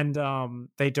 and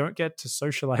they don't get to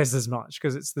socialize as much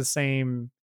because it's the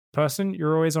same person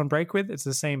you're always on break with. It's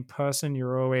the same person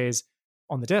you're always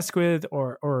on the desk with,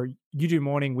 or you do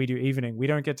morning, we do evening. We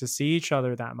don't get to see each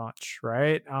other that much,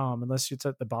 right? Unless it's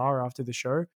at the bar after the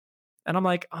show. And I'm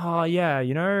like, oh yeah,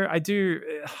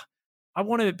 I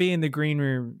want to be in the green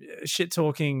room shit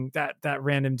talking that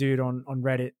random dude on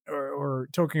Reddit, or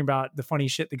talking about the funny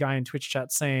shit the guy in Twitch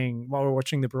chat saying while we're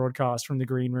watching the broadcast from the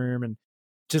green room, and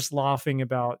just laughing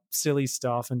about silly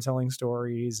stuff and telling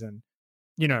stories. And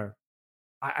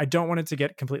I don't want it to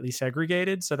get completely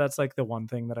segregated. So that's like the one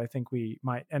thing that I think we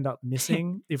might end up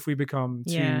missing if we become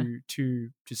too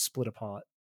just split apart.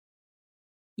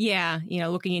 Yeah,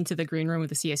 looking into the green room with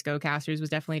the CSGO casters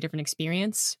was definitely a different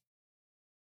experience.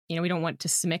 We don't want to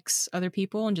smix other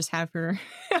people and just have her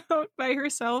out by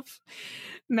herself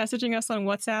messaging us on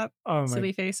WhatsApp,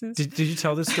 silly faces. Did you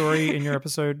tell this story in your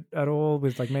episode at all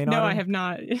with like Maynard? No, I have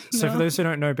not. So for those who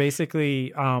don't know,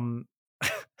 basically,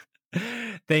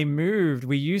 they moved.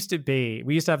 We used to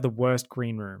have the worst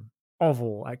green room of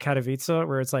all at Katowice,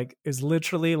 where it's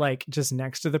literally like just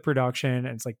next to the production, and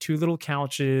it's like two little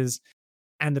couches,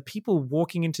 and the people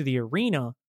walking into the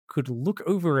arena could look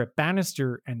over a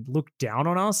banister and look down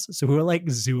on us. So we were like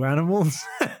zoo animals.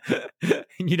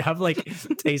 And you'd have like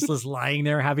Tasteless lying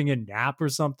there having a nap or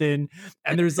something.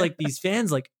 And there's like these fans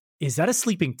like, is that a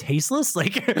sleeping Tasteless?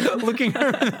 Like looking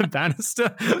over the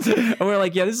banister. And we're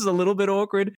like, yeah, this is a little bit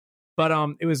awkward. But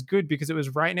it was good because it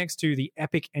was right next to the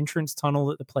epic entrance tunnel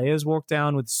that the players walk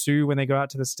down with Sue when they go out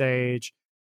to the stage.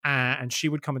 And she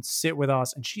would come and sit with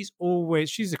us, and she's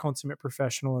a consummate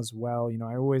professional as well.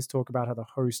 I always talk about how the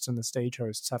hosts and the stage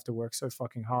hosts have to work so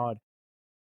fucking hard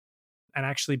and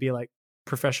actually be like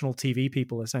professional TV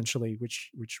people, essentially,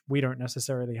 which we don't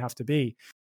necessarily have to be.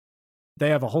 They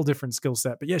have a whole different skill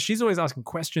set. But yeah, she's always asking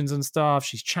questions and stuff.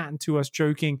 She's chatting to us,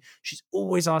 joking. She's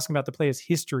always asking about the player's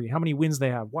history, how many wins they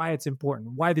have, why it's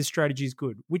important, why this strategy is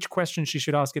good, which question she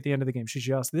should ask at the end of the game. Should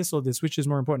she ask this or this? Which is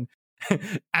more important?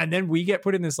 And then we get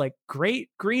put in this like great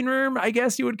green room, I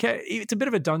guess you would it's a bit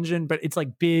of a dungeon, but it's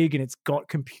like big and it's got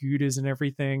computers and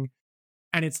everything.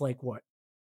 And it's like, what,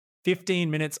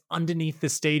 15 minutes underneath the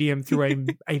stadium through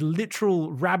a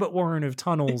literal rabbit warren of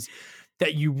tunnels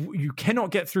that you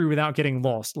cannot get through without getting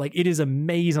lost. Like it is a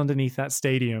maze underneath that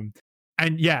stadium.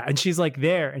 And yeah, and she's like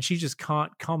there, and she just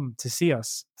can't come to see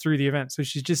us through the event. So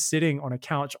she's just sitting on a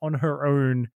couch on her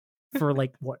own for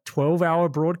like 12-hour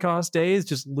broadcast days,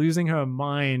 just losing her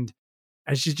mind.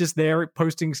 And she's just there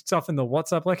posting stuff in the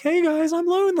WhatsApp like, hey guys, I'm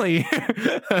lonely.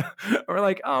 Or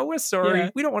like, oh, we're sorry. Yeah.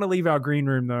 We don't want to leave our green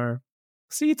room though.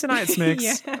 See you tonight, Smix.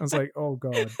 Yeah. I was like, oh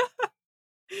God.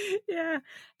 Yeah.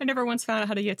 I never once found out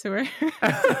how to get to her.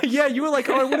 Yeah, you were like,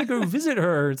 oh, I want to go visit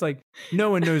her. It's like,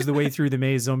 no one knows the way through the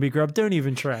maze, Zombie Grub. Don't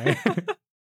even try.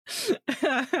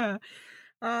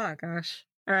 Oh, gosh.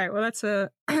 All right. Well, that's a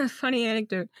funny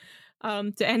anecdote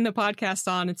to end the podcast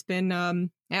on. It's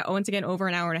been Yeah, once again, over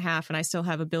an hour and a half, and I still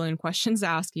have a billion questions to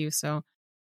ask you. So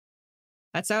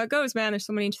that's how it goes, man. There's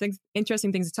so many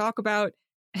interesting things to talk about.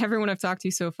 Everyone I've talked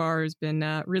to so far has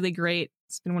been really great.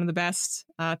 It's been one of the best.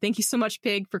 Thank you so much,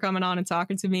 Pig, for coming on and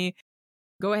talking to me.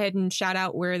 Go ahead and shout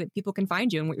out where that people can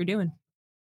find you and what you're doing.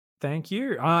 Thank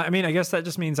you. I mean, I guess that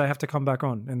just means I have to come back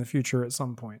on in the future at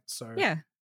some point. So yeah,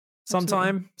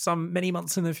 sometime, many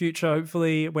months in the future,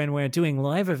 hopefully when we're doing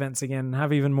live events again,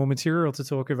 have even more material to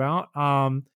talk about.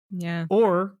 Yeah.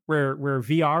 Or we're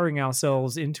VRing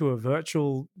ourselves into a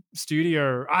virtual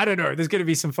studio. I don't know. There's going to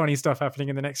be some funny stuff happening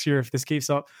in the next year if this keeps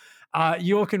up.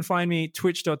 You all can find me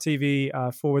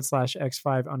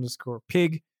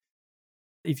twitch.tv/x5_pig.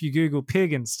 If you Google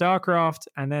Pig and StarCraft,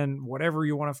 and then whatever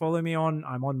you want to follow me on,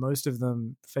 I'm on most of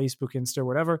them, Facebook, Insta,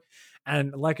 whatever.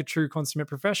 And like a true consummate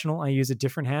professional, I use a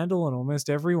different handle on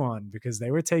almost everyone because they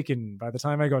were taken by the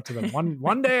time I got to them.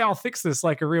 One day I'll fix this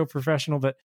like a real professional,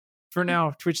 but for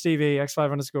now, Twitch TV,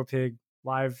 x5_pig,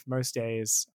 live most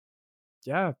days.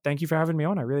 Yeah, thank you for having me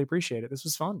on. I really appreciate it. This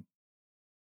was fun.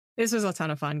 This was a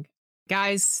ton of fun.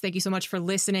 Guys, thank you so much for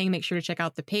listening. Make sure to check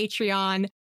out the Patreon.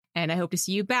 And I hope to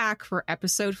see you back for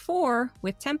episode 4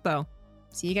 with Tempo.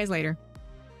 See you guys later.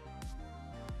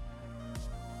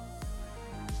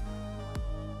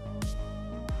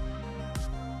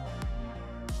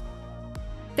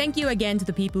 Thank you again to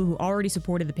the people who already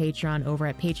supported the Patreon over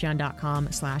at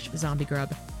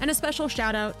patreon.com/zombiegrub. And a special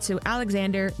shout out to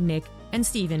Alexander, Nick, and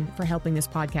Steven for helping this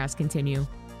podcast continue.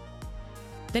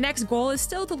 The next goal is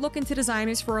still to look into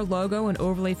designers for a logo and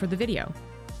overlay for the video.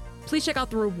 Please check out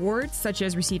the rewards such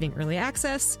as receiving early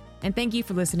access, and thank you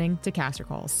for listening to Caster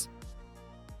Calls.